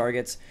gallery of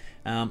targets.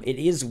 It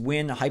is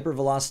when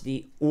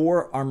Hypervelocity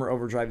or Armor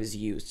Overdrive is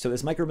used. So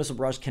this Micro Missile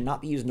Barrage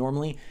cannot be used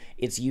normally.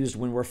 It's used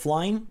when we're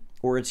flying,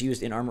 or it's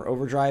used in Armor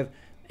Overdrive,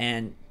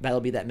 and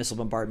that'll be that missile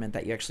bombardment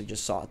that you actually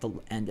just saw at the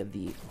end of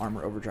the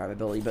Armor Overdrive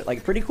ability. But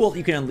like, pretty cool that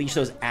you can unleash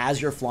those as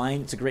you're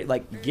flying. It's a great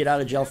like get out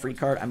of jail free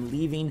card. I'm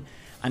leaving.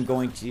 I'm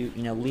going to,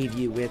 you know, leave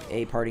you with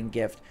a parting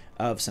gift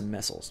of some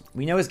missiles.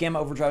 We know his Gamma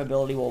Overdrive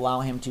ability will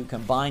allow him to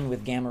combine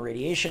with Gamma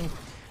Radiation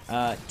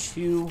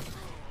to,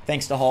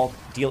 thanks to Hulk,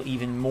 deal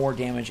even more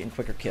damage and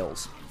quicker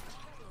kills.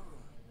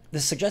 The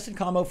suggested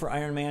combo for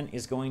Iron Man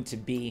is going to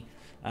be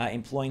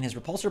employing his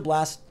Repulsor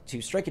Blast to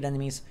strike at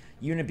enemies,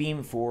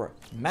 Unibeam for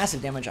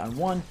massive damage on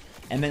one,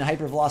 and then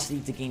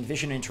Hypervelocity to gain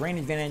vision and terrain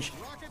advantage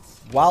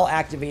while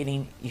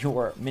activating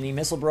your Mini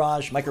Missile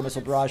Barrage, Micro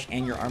Missile Barrage,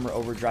 and your Armor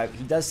Overdrive.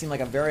 He does seem like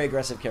a very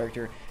aggressive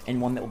character,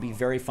 and one that will be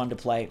very fun to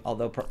play,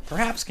 although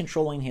perhaps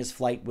controlling his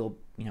flight will,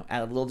 you know,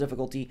 add a little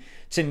difficulty.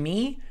 To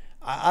me,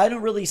 I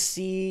don't really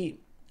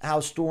see how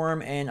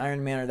Storm and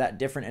Iron Man are that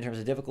different in terms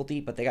of difficulty,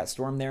 but they got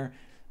Storm there.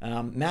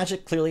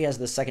 Magic clearly has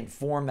the second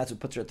form. That's what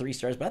puts her at 3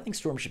 stars, but I think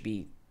Storm should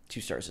be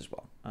 2 stars as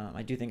well.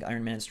 I do think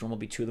Iron Man and Storm will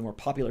be 2 of the more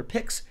popular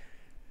picks,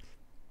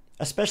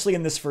 especially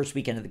in this first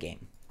weekend of the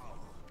game.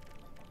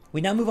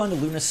 We now move on to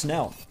Luna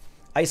Snow.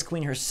 Ice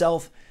Queen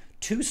herself,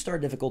 2-star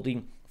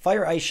difficulty,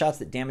 fire ice shots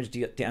that damage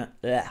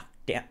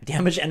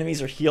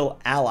enemies or heal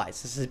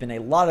allies. This has been a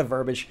lot of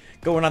verbiage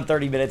going on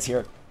 30 minutes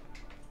here.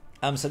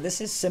 So this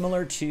is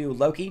similar to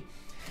Loki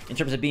in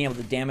terms of being able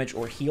to damage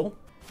or heal.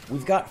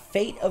 We've got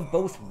Fate of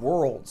Both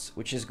Worlds,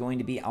 which is going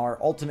to be our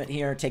ultimate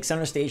here. Take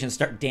center stage and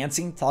start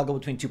dancing. Toggle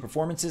between 2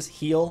 performances,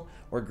 heal,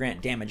 or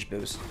grant damage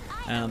boost.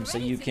 So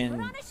you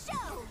can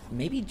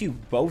maybe do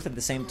both at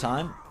the same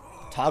time.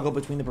 Toggle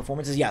between the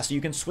performances. Yeah, so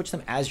you can switch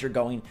them as you're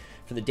going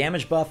for the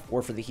damage buff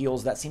or for the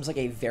heals. That seems like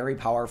a very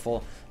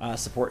powerful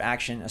support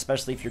action,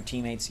 especially if your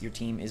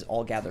team is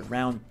all gathered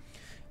around.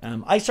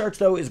 Ice Shards,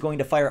 though, is going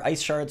to fire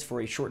Ice Shards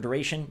for a short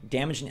duration,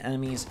 damaging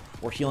enemies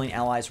or healing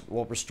allies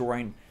while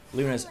restoring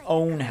Luna's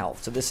own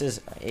health. So this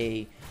is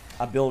a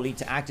ability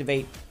to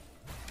activate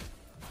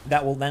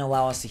that will then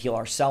allow us to heal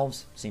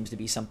ourselves. Seems to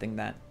be something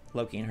that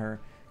Loki and her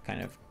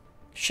kind of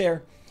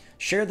share.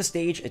 Share the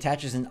stage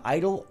attaches an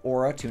idle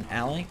aura to an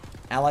ally.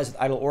 Allies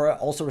with idle aura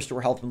also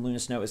restore health when Luna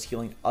Snow is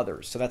healing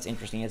others. So that's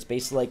interesting. It's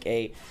basically like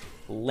a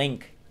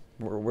link.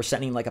 We're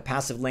sending like a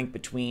passive link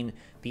between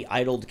the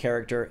idled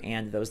character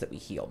and those that we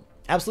heal.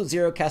 Absolute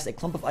Zero casts a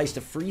clump of ice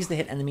to freeze the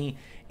hit enemy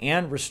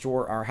and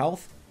restore our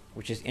health,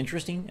 which is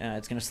interesting.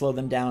 It's going to slow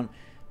them down,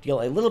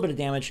 deal a little bit of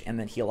damage, and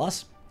then heal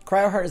us.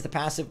 Cryoheart is the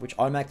passive, which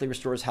automatically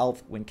restores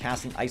health when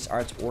casting Ice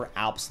Arts or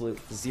Absolute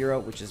Zero,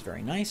 which is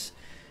very nice.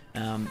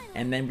 And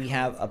then we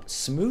have a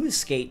Smooth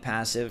Skate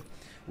passive,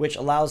 which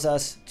allows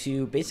us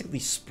to basically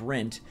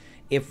sprint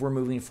if we're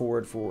moving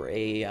forward for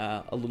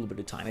a little bit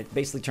of time. It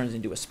basically turns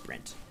into a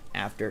sprint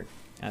after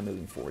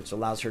moving forward, so it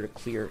allows her to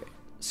clear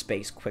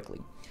space quickly.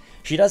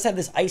 She does have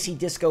this Icy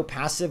Disco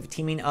passive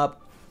teaming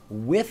up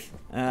with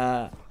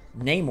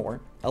Namor,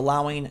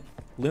 allowing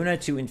Luna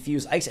to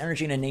infuse ice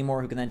energy into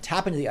Namor, who can then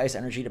tap into the ice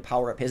energy to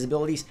power up his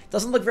abilities.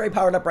 Doesn't look very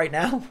powered up right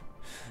now,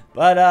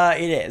 but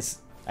it is.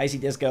 Icy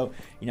Disco,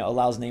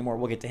 allows Namor.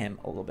 We'll get to him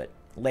a little bit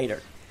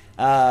later.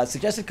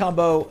 Suggested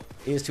combo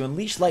is to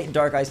unleash light and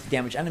dark ice to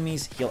damage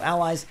enemies, heal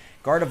allies,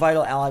 guard a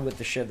vital ally with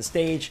the share of the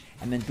stage,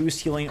 and then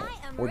boost healing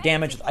or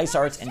damage with Ice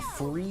Arts and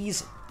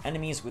freeze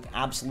enemies with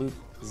Absolute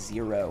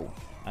Zero.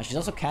 She's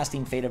also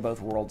casting Fate of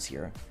Both Worlds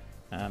here.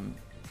 I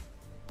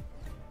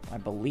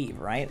believe,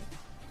 right?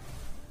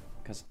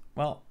 Because,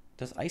 well,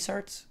 does Ice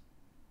Arts?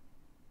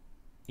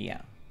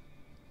 Yeah.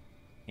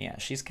 Yeah,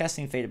 she's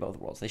casting Fate of Both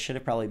Worlds. They should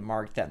have probably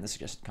marked that in the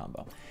suggested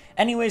combo.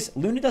 Anyways,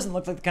 Luna doesn't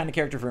look like the kind of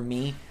character for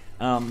me,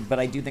 but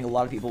I do think a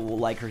lot of people will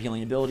like her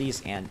healing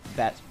abilities, and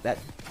that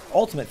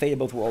ultimate Fate of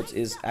Both Worlds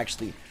is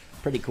actually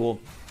pretty cool.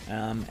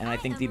 And I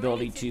think the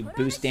ability to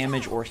boost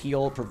damage or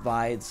heal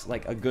provides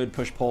like a good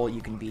push-pull.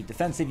 You can be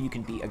defensive, you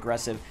can be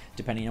aggressive,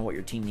 depending on what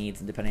your team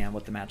needs and depending on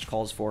what the match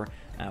calls for,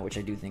 which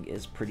I do think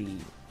is pretty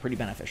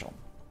beneficial.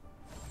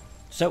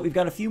 So we've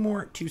got a few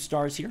more 2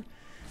 stars here.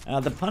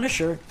 The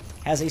Punisher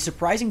has a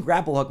surprising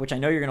grapple hook, which I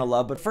know you're going to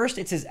love, but first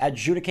it's his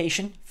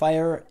Adjudication,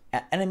 fire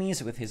at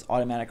enemies with his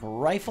automatic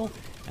rifle.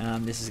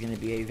 This is going to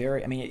be a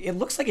very, it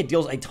looks like it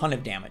deals a ton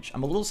of damage.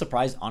 I'm a little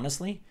surprised,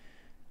 honestly.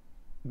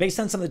 Based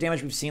on some of the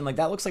damage we've seen, like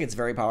that looks like it's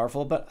very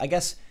powerful, but I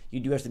guess you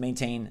do have to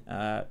maintain,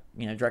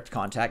 direct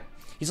contact.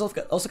 He's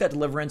also got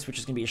Deliverance, which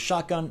is going to be a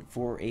shotgun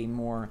for a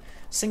more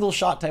single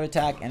shot type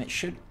attack, and it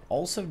should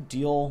also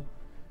deal,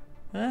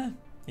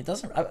 it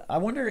doesn't, I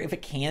wonder if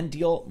it can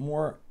deal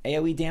more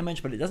AoE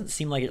damage, but it doesn't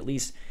seem like it, at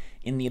least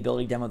in the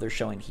ability demo they're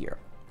showing here.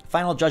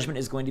 Final Judgment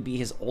is going to be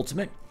his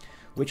ultimate,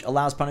 which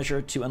allows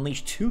Punisher to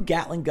unleash 2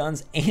 Gatling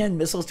guns and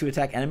missiles to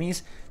attack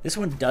enemies. This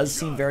one does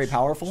seem very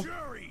powerful.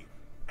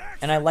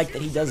 And I like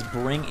that he does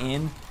bring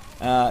in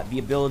the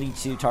ability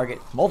to target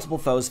multiple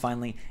foes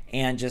finally,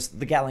 and just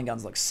the Gatling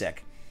guns look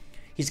sick.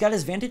 He's got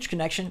his Vantage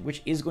Connection,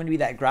 which is going to be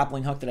that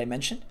grappling hook that I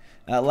mentioned.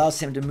 Allows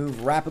him to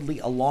move rapidly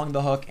along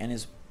the hook and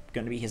is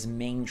going to be his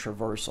main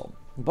traversal.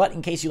 But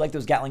in case you like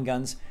those Gatling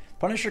guns,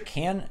 Punisher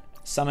can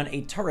summon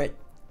a turret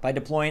by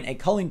deploying a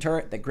culling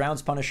turret that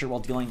grounds Punisher while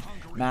dealing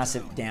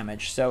massive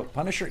damage. So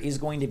Punisher is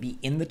going to be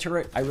in the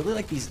turret. I really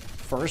like these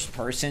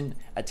first-person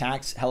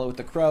attacks. Hello with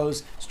the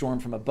Crows, Storm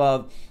from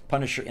above,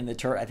 Punisher in the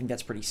turret. I think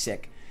that's pretty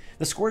sick.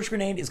 The Scourge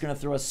Grenade is going to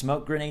throw a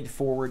smoke grenade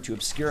forward to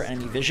obscure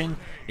enemy vision.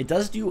 It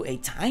does do a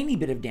tiny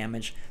bit of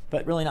damage,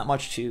 but really not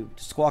much to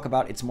squawk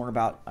about. It's more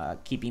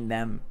about keeping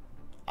them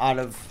out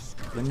of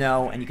the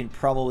know, and you can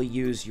probably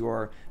use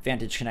your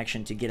Vantage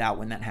Connection to get out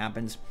when that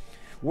happens.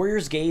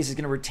 Warrior's Gaze is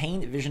going to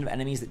retain vision of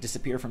enemies that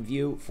disappear from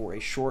view for a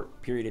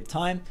short period of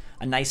time.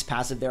 A nice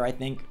passive there, I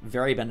think.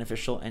 Very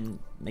beneficial and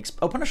makes...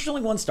 Oh, Punisher's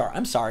only 1 star.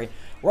 I'm sorry.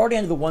 We're already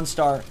into the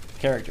 1-star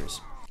characters.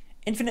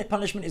 Infinite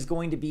Punishment is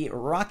going to be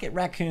Rocket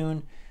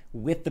Raccoon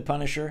with the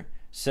Punisher.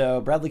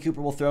 So Bradley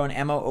Cooper will throw an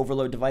ammo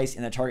overload device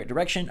in the target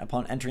direction.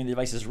 Upon entering the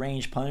device's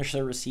range,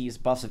 Punisher receives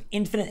buffs of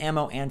infinite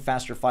ammo and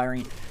faster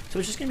firing. So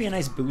it's just going to be a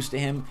nice boost to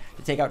him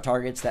to take out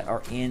targets that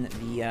are in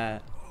the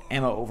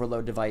ammo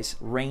overload device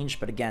range,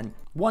 but again,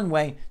 one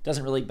way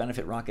doesn't really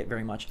benefit Rocket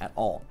very much at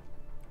all.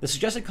 The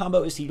suggested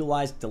combo is to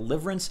utilize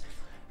Deliverance,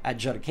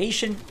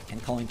 Adjudication,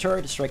 and Culling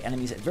Turret to strike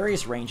enemies at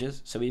various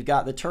ranges. So we've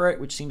got the turret,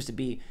 which seems to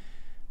be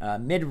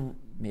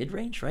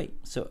mid-range, right?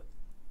 So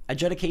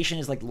Adjudication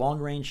is like long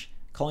range,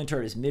 Culling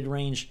Turret is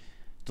mid-range,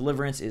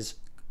 Deliverance is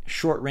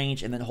short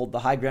range, and then hold the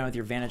high ground with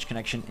your Vantage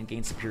connection and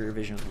gain superior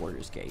vision with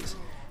Warrior's Gaze.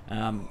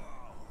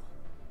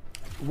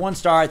 1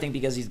 star, I think,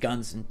 because he's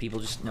guns and people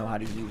just know how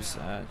to use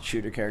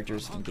shooter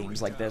characters in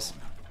games like this.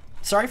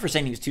 Sorry for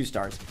saying he was 2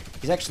 stars.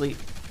 He's actually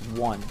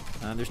 1.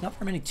 There's not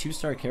very many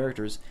 2-star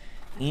characters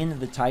in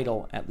the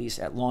title, at least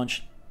at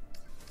launch.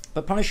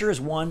 But Punisher is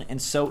 1,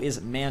 and so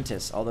is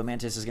Mantis, although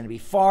Mantis is going to be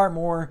far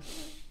more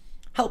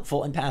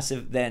helpful and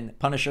passive than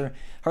Punisher.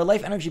 Her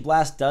Life Energy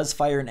Blast does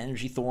fire an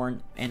Energy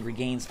Thorn and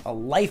regains a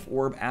Life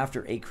Orb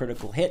after a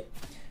critical hit.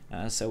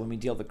 So when we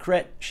deal the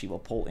crit, she will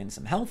pull in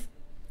some health,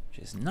 which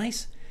is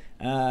nice.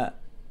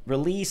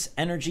 Release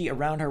energy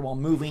around her while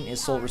moving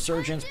is Soul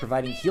Resurgence,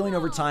 providing healing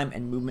over time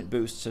and movement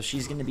boost. So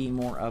she's going to be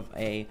more of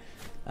an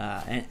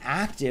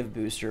active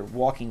booster,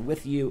 walking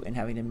with you and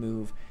having to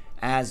move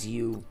as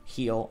you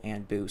heal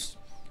and boost.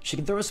 She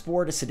can throw a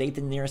Spore to sedate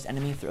the nearest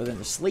enemy, throw them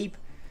to sleep.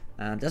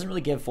 Doesn't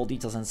really give full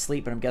details on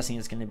sleep, but I'm guessing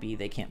it's going to be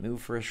they can't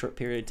move for a short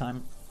period of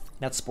time.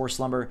 That's Spore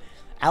Slumber.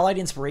 Allied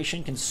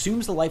Inspiration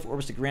consumes the life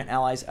orbs to grant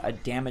allies a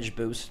damage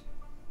boost.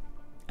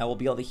 I will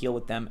be able to heal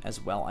with them as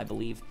well, I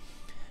believe.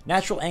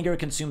 Natural Anger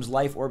consumes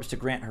life orbs to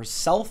grant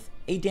herself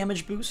a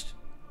damage boost.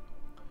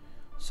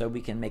 So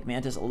we can make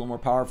Mantis a little more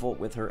powerful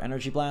with her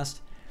Energy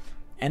Blast.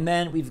 And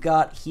then we've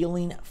got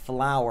Healing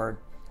Flower,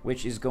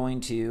 which is going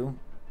to,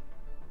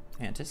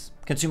 Mantis,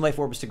 consume life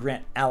orbs to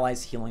grant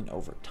allies healing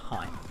over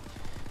time.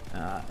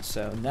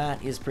 So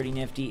that is pretty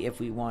nifty if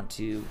we want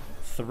to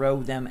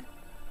throw them.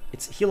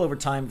 It's heal over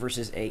time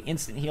versus a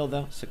instant heal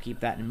though, so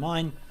keep that in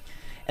mind.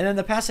 And then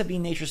the passive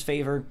being Nature's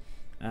Favor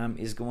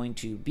is going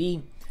to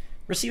be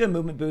receive a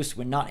movement boost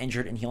when not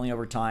injured and healing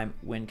over time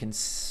when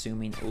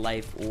consuming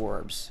life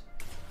orbs.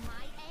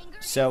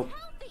 So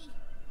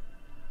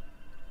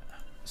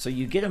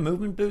you get a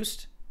movement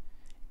boost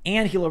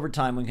and heal over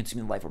time when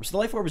consuming the life orbs. So the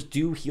life orbs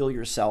do heal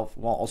yourself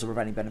while also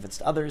providing benefits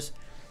to others.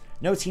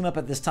 No team up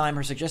at this time.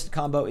 Her suggested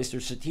combo is to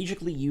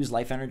strategically use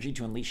life energy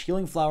to unleash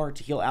Healing Flower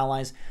to heal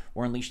allies,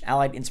 or unleash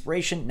Allied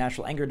Inspiration,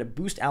 Natural Anger to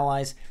boost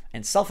allies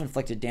and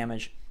self-inflicted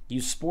damage.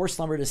 Use Spore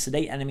Slumber to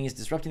sedate enemies,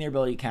 disrupting their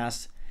ability to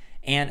cast,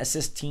 and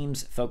assist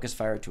teams Focus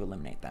Fire to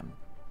eliminate them.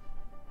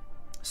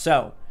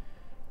 So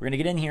we're going to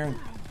get in here,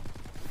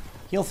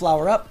 Heal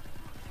Flower up.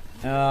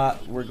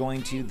 We're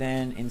going to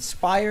then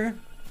Inspire,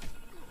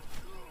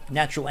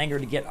 Natural Anger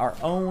to get our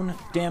own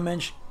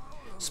damage,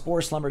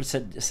 Spore Slumber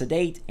to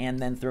sedate, and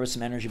then throw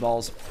some energy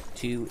balls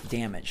to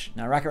damage.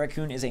 Now Rocket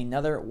Raccoon is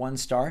another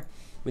 1-star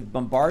with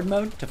Bombard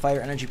mode to fire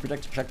energy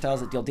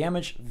projectiles that deal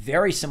damage,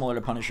 very similar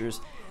to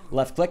Punisher's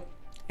left click.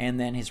 And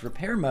then his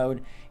repair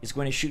mode is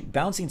going to shoot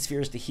bouncing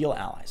spheres to heal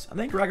allies. I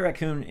think Rocket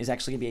Raccoon is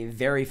actually going to be a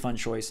very fun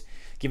choice,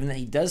 given that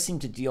he does seem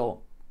to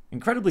deal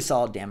incredibly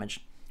solid damage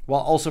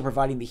while also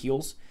providing the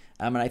heals.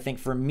 And I think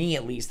for me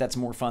at least, that's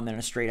more fun than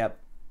a straight up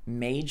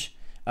mage.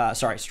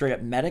 Straight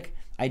up medic.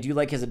 I do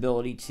like his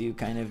ability to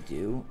kind of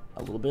do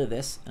a little bit of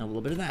this and a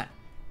little bit of that.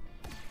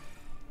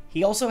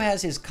 He also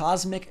has his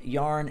Cosmic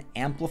Yarn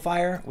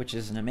Amplifier, which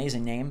is an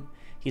amazing name.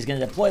 He's going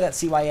to deploy that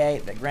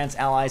CYA that grants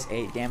allies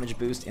a damage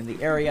boost in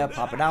the area.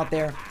 Pop it out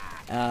there.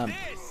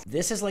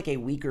 This is like a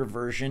weaker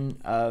version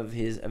of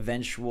his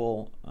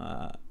eventual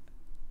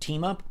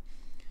team-up.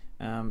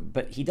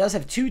 But he does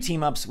have 2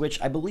 team-ups,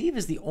 which I believe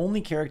is the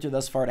only character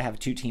thus far to have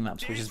 2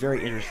 team-ups, which is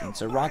very interesting.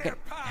 So Rocket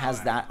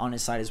has that on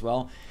his side as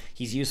well.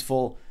 He's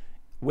useful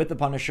with the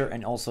Punisher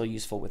and also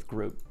useful with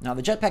Groot. Now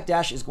the Jetpack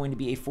Dash is going to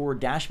be a forward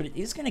dash, but it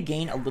is going to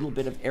gain a little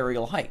bit of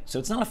aerial height. So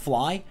it's not a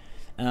fly,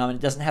 and it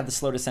doesn't have the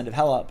slow descent of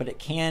Hela, but it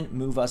can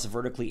move us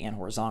vertically and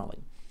horizontally.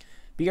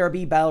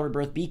 BRB Battle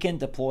Rebirth Beacon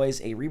deploys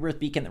a Rebirth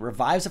Beacon that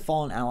revives a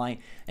fallen ally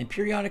and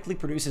periodically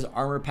produces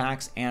armor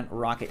packs and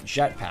rocket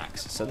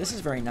jetpacks. So this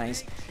is very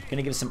nice. Going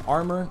to give some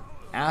armor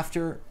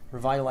after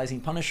revitalizing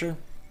Punisher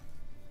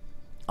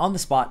on the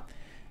spot,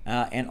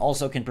 and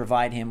also can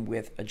provide him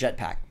with a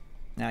jetpack.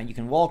 Now you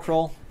can wall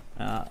crawl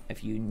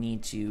if you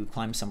need to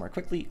climb somewhere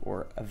quickly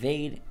or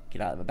evade,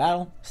 get out of a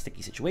battle,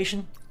 sticky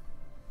situation.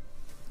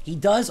 He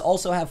does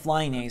also have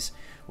Flying Ace,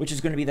 which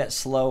is going to be that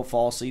slow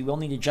fall, so you will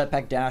need a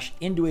Jetpack Dash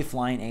into a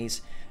Flying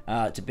Ace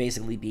to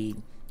basically be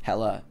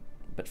Hela,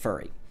 but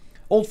furry.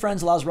 Old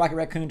Friends allows Rocket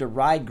Raccoon to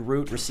ride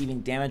Groot,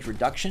 receiving damage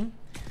reduction.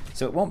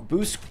 So it won't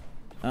boost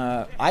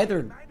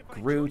either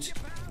Groot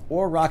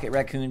or Rocket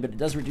Raccoon, but it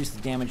does reduce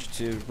the damage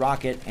to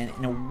Rocket, and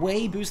in a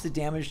way boost the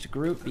damage to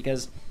Groot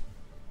because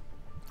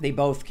they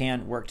both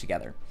can work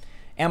together.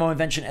 Ammo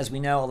Invention, as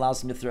we know,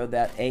 allows him to throw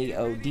that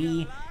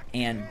AOD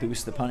and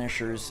boost the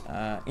Punisher's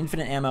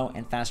infinite ammo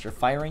and faster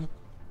firing,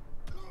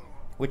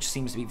 which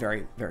seems to be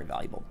very, very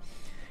valuable.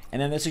 And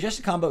then the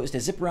suggested combo is to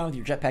zip around with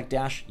your Jetpack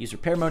Dash, use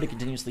Repair Mode to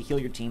continuously heal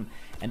your team,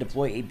 and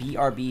deploy a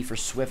BRB for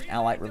swift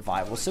ally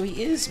revival. So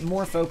he is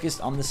more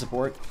focused on the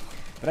support.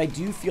 but I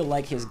do feel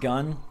like his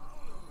gun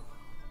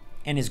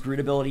and his Groot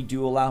ability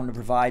do allow him to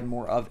provide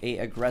more of a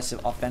aggressive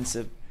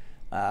offensive,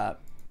 an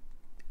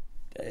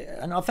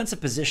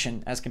offensive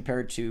position as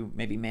compared to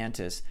maybe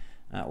Mantis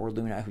or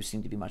Luna, who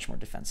seem to be much more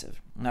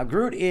defensive. Now,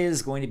 Groot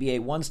is going to be a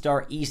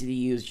 1-star, easy to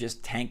use,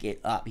 just tank it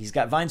up. He's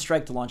got Vine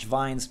Strike to launch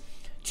vines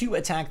to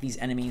attack these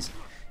enemies,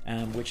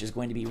 which is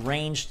going to be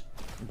ranged,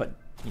 but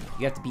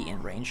you have to be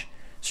in range.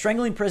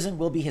 Strangling Prison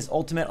will be his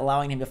ultimate,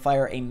 allowing him to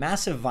fire a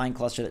massive vine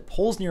cluster that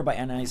pulls nearby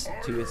enemies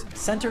to his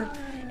center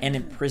and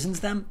imprisons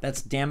them.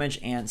 That's damage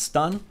and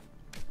stun.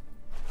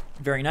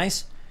 Very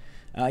nice.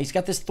 He's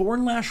got this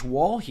Thorn Lash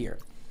Wall here,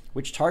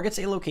 which targets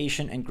a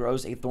location and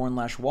grows a Thorn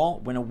Lash Wall.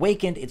 When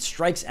awakened, it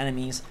strikes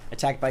enemies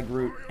attacked by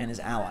Groot and his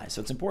allies.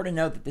 So it's important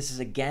to note that this is,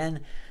 again,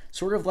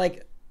 sort of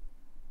like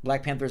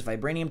Black Panther's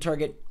Vibranium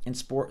target and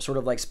sort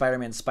of like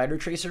Spider-Man's Spider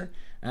Tracer.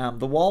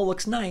 The wall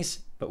looks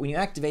nice, but when you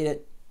activate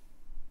it,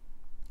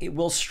 it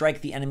will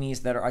strike the enemies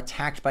that are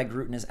attacked by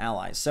Groot and his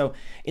allies. So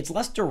it's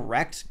less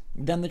direct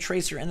than the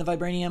Tracer and the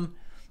Vibranium,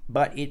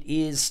 but it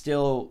is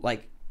still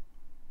like,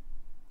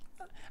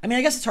 I mean,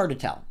 I guess it's hard to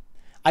tell.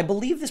 I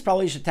believe this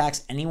probably just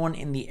attacks anyone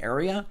in the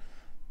area,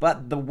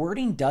 but the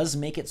wording does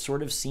make it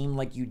sort of seem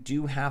like you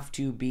do have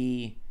to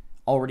be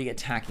already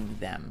attacking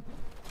them.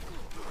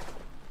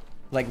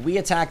 Like, we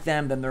attack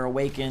them, then they're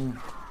awakened,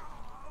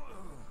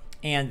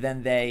 and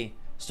then they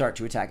start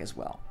to attack as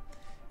well.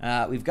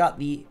 We've got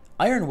the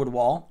Ironwood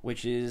Wall,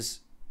 which is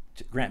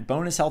to grant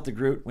bonus health to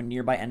Groot when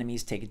nearby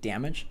enemies take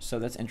damage. So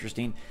that's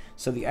interesting.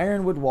 So the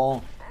Ironwood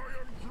Wall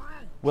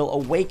will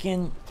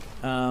awaken.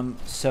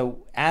 So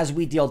as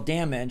we deal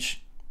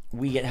damage,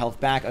 we get health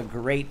back. A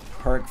great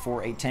perk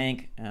for a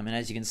tank. And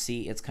as you can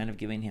see, it's kind of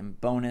giving him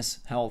bonus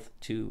health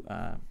to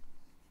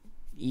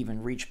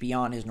even reach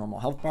beyond his normal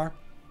health bar.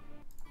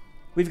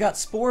 We've got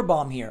Spore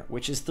Bomb here,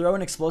 which is throw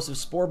an explosive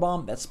Spore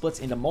Bomb that splits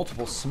into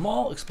multiple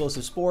small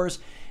explosive spores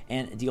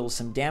and deals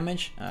some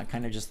damage,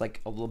 kind of just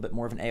like a little bit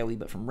more of an AoE,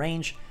 but from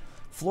range.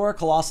 Flora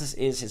Colossus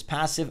is his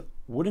passive.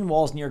 Wooden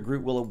walls near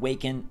Groot will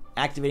awaken,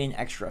 activating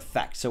extra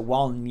effect, so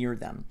while near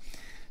them.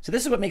 So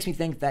this is what makes me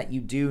think that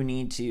you do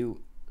need to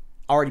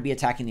already be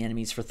attacking the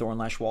enemies for Thorn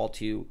Lash Wall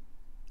to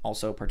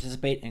also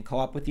participate and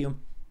co-op with you.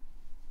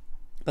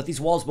 But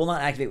these walls will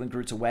not activate when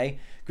Groot's away.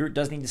 Groot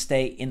does need to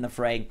stay in the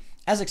fray,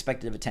 as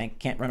expected of a tank.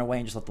 Can't run away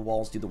and just let the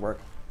walls do the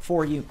work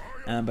for you.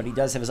 But he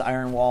does have his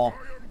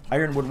Ironwood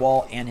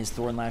Wall, and his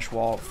Thorn Lash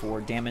Wall for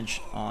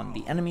damage on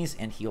the enemies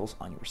and heals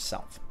on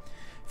yourself.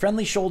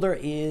 Friendly Shoulder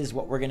is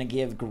what we're going to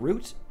give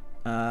Groot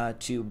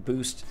to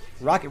boost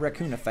Rocket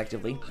Raccoon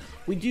effectively.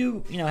 We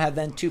do, have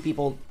then 2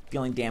 people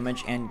dealing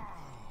damage, and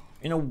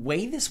in a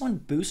way, this one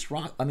boosts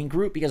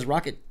Groot, because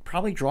Rocket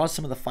probably draws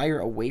some of the fire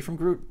away from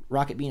Groot.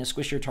 Rocket being a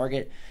squishier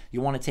target, you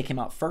want to take him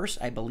out first,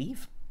 I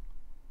believe.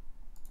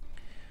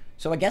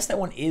 So I guess that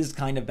one is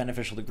kind of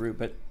beneficial to Groot,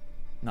 but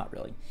not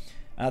really.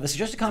 The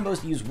suggested combo is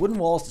to use wooden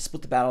walls to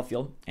split the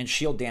battlefield and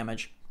shield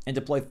damage, and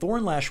deploy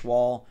Thorn Lash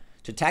Wall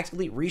to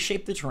tactically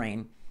reshape the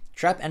terrain,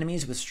 trap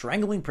enemies with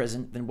Strangling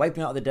Prison, then wipe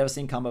them out with a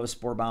devastating combo of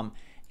Spore Bomb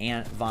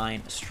and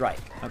Vine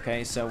Strike.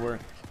 Okay, so we're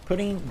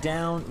putting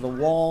down the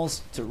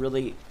walls to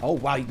really... Oh,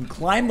 wow, you can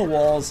climb the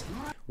walls.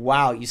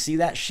 Wow, you see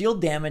that?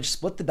 Shield damage,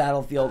 split the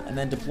battlefield, and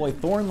then deploy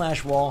Thorn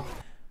Lash Wall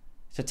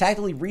to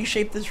tactically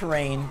reshape the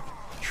terrain,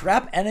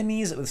 trap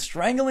enemies with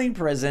Strangling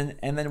Prison,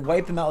 and then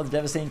wipe them out with a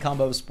devastating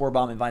combo of Spore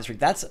Bomb and Vine Strike.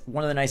 That's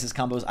one of the nicest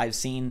combos I've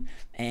seen,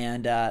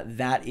 and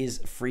that is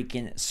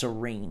freaking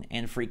serene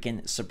and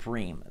freaking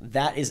supreme.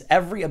 That is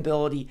every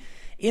ability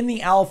in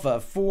the alpha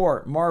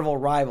for Marvel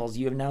Rivals.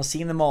 You have now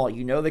seen them all.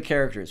 You know the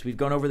characters. We've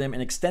gone over them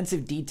in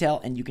extensive detail,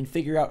 and you can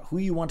figure out who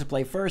you want to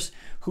play first,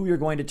 who you're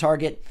going to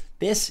target.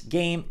 This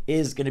game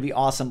is going to be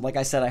awesome. Like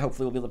I said, I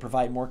hopefully will be able to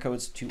provide more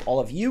codes to all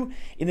of you.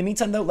 In the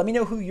meantime, though, let me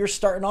know who you're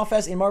starting off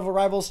as in Marvel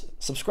Rivals.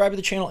 Subscribe to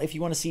the channel if you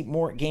want to see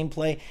more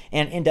gameplay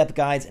and in-depth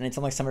guides. And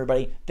until next time,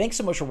 everybody, thanks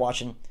so much for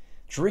watching.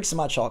 Drink some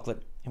hot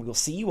chocolate, and we will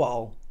see you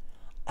all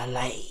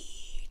alive.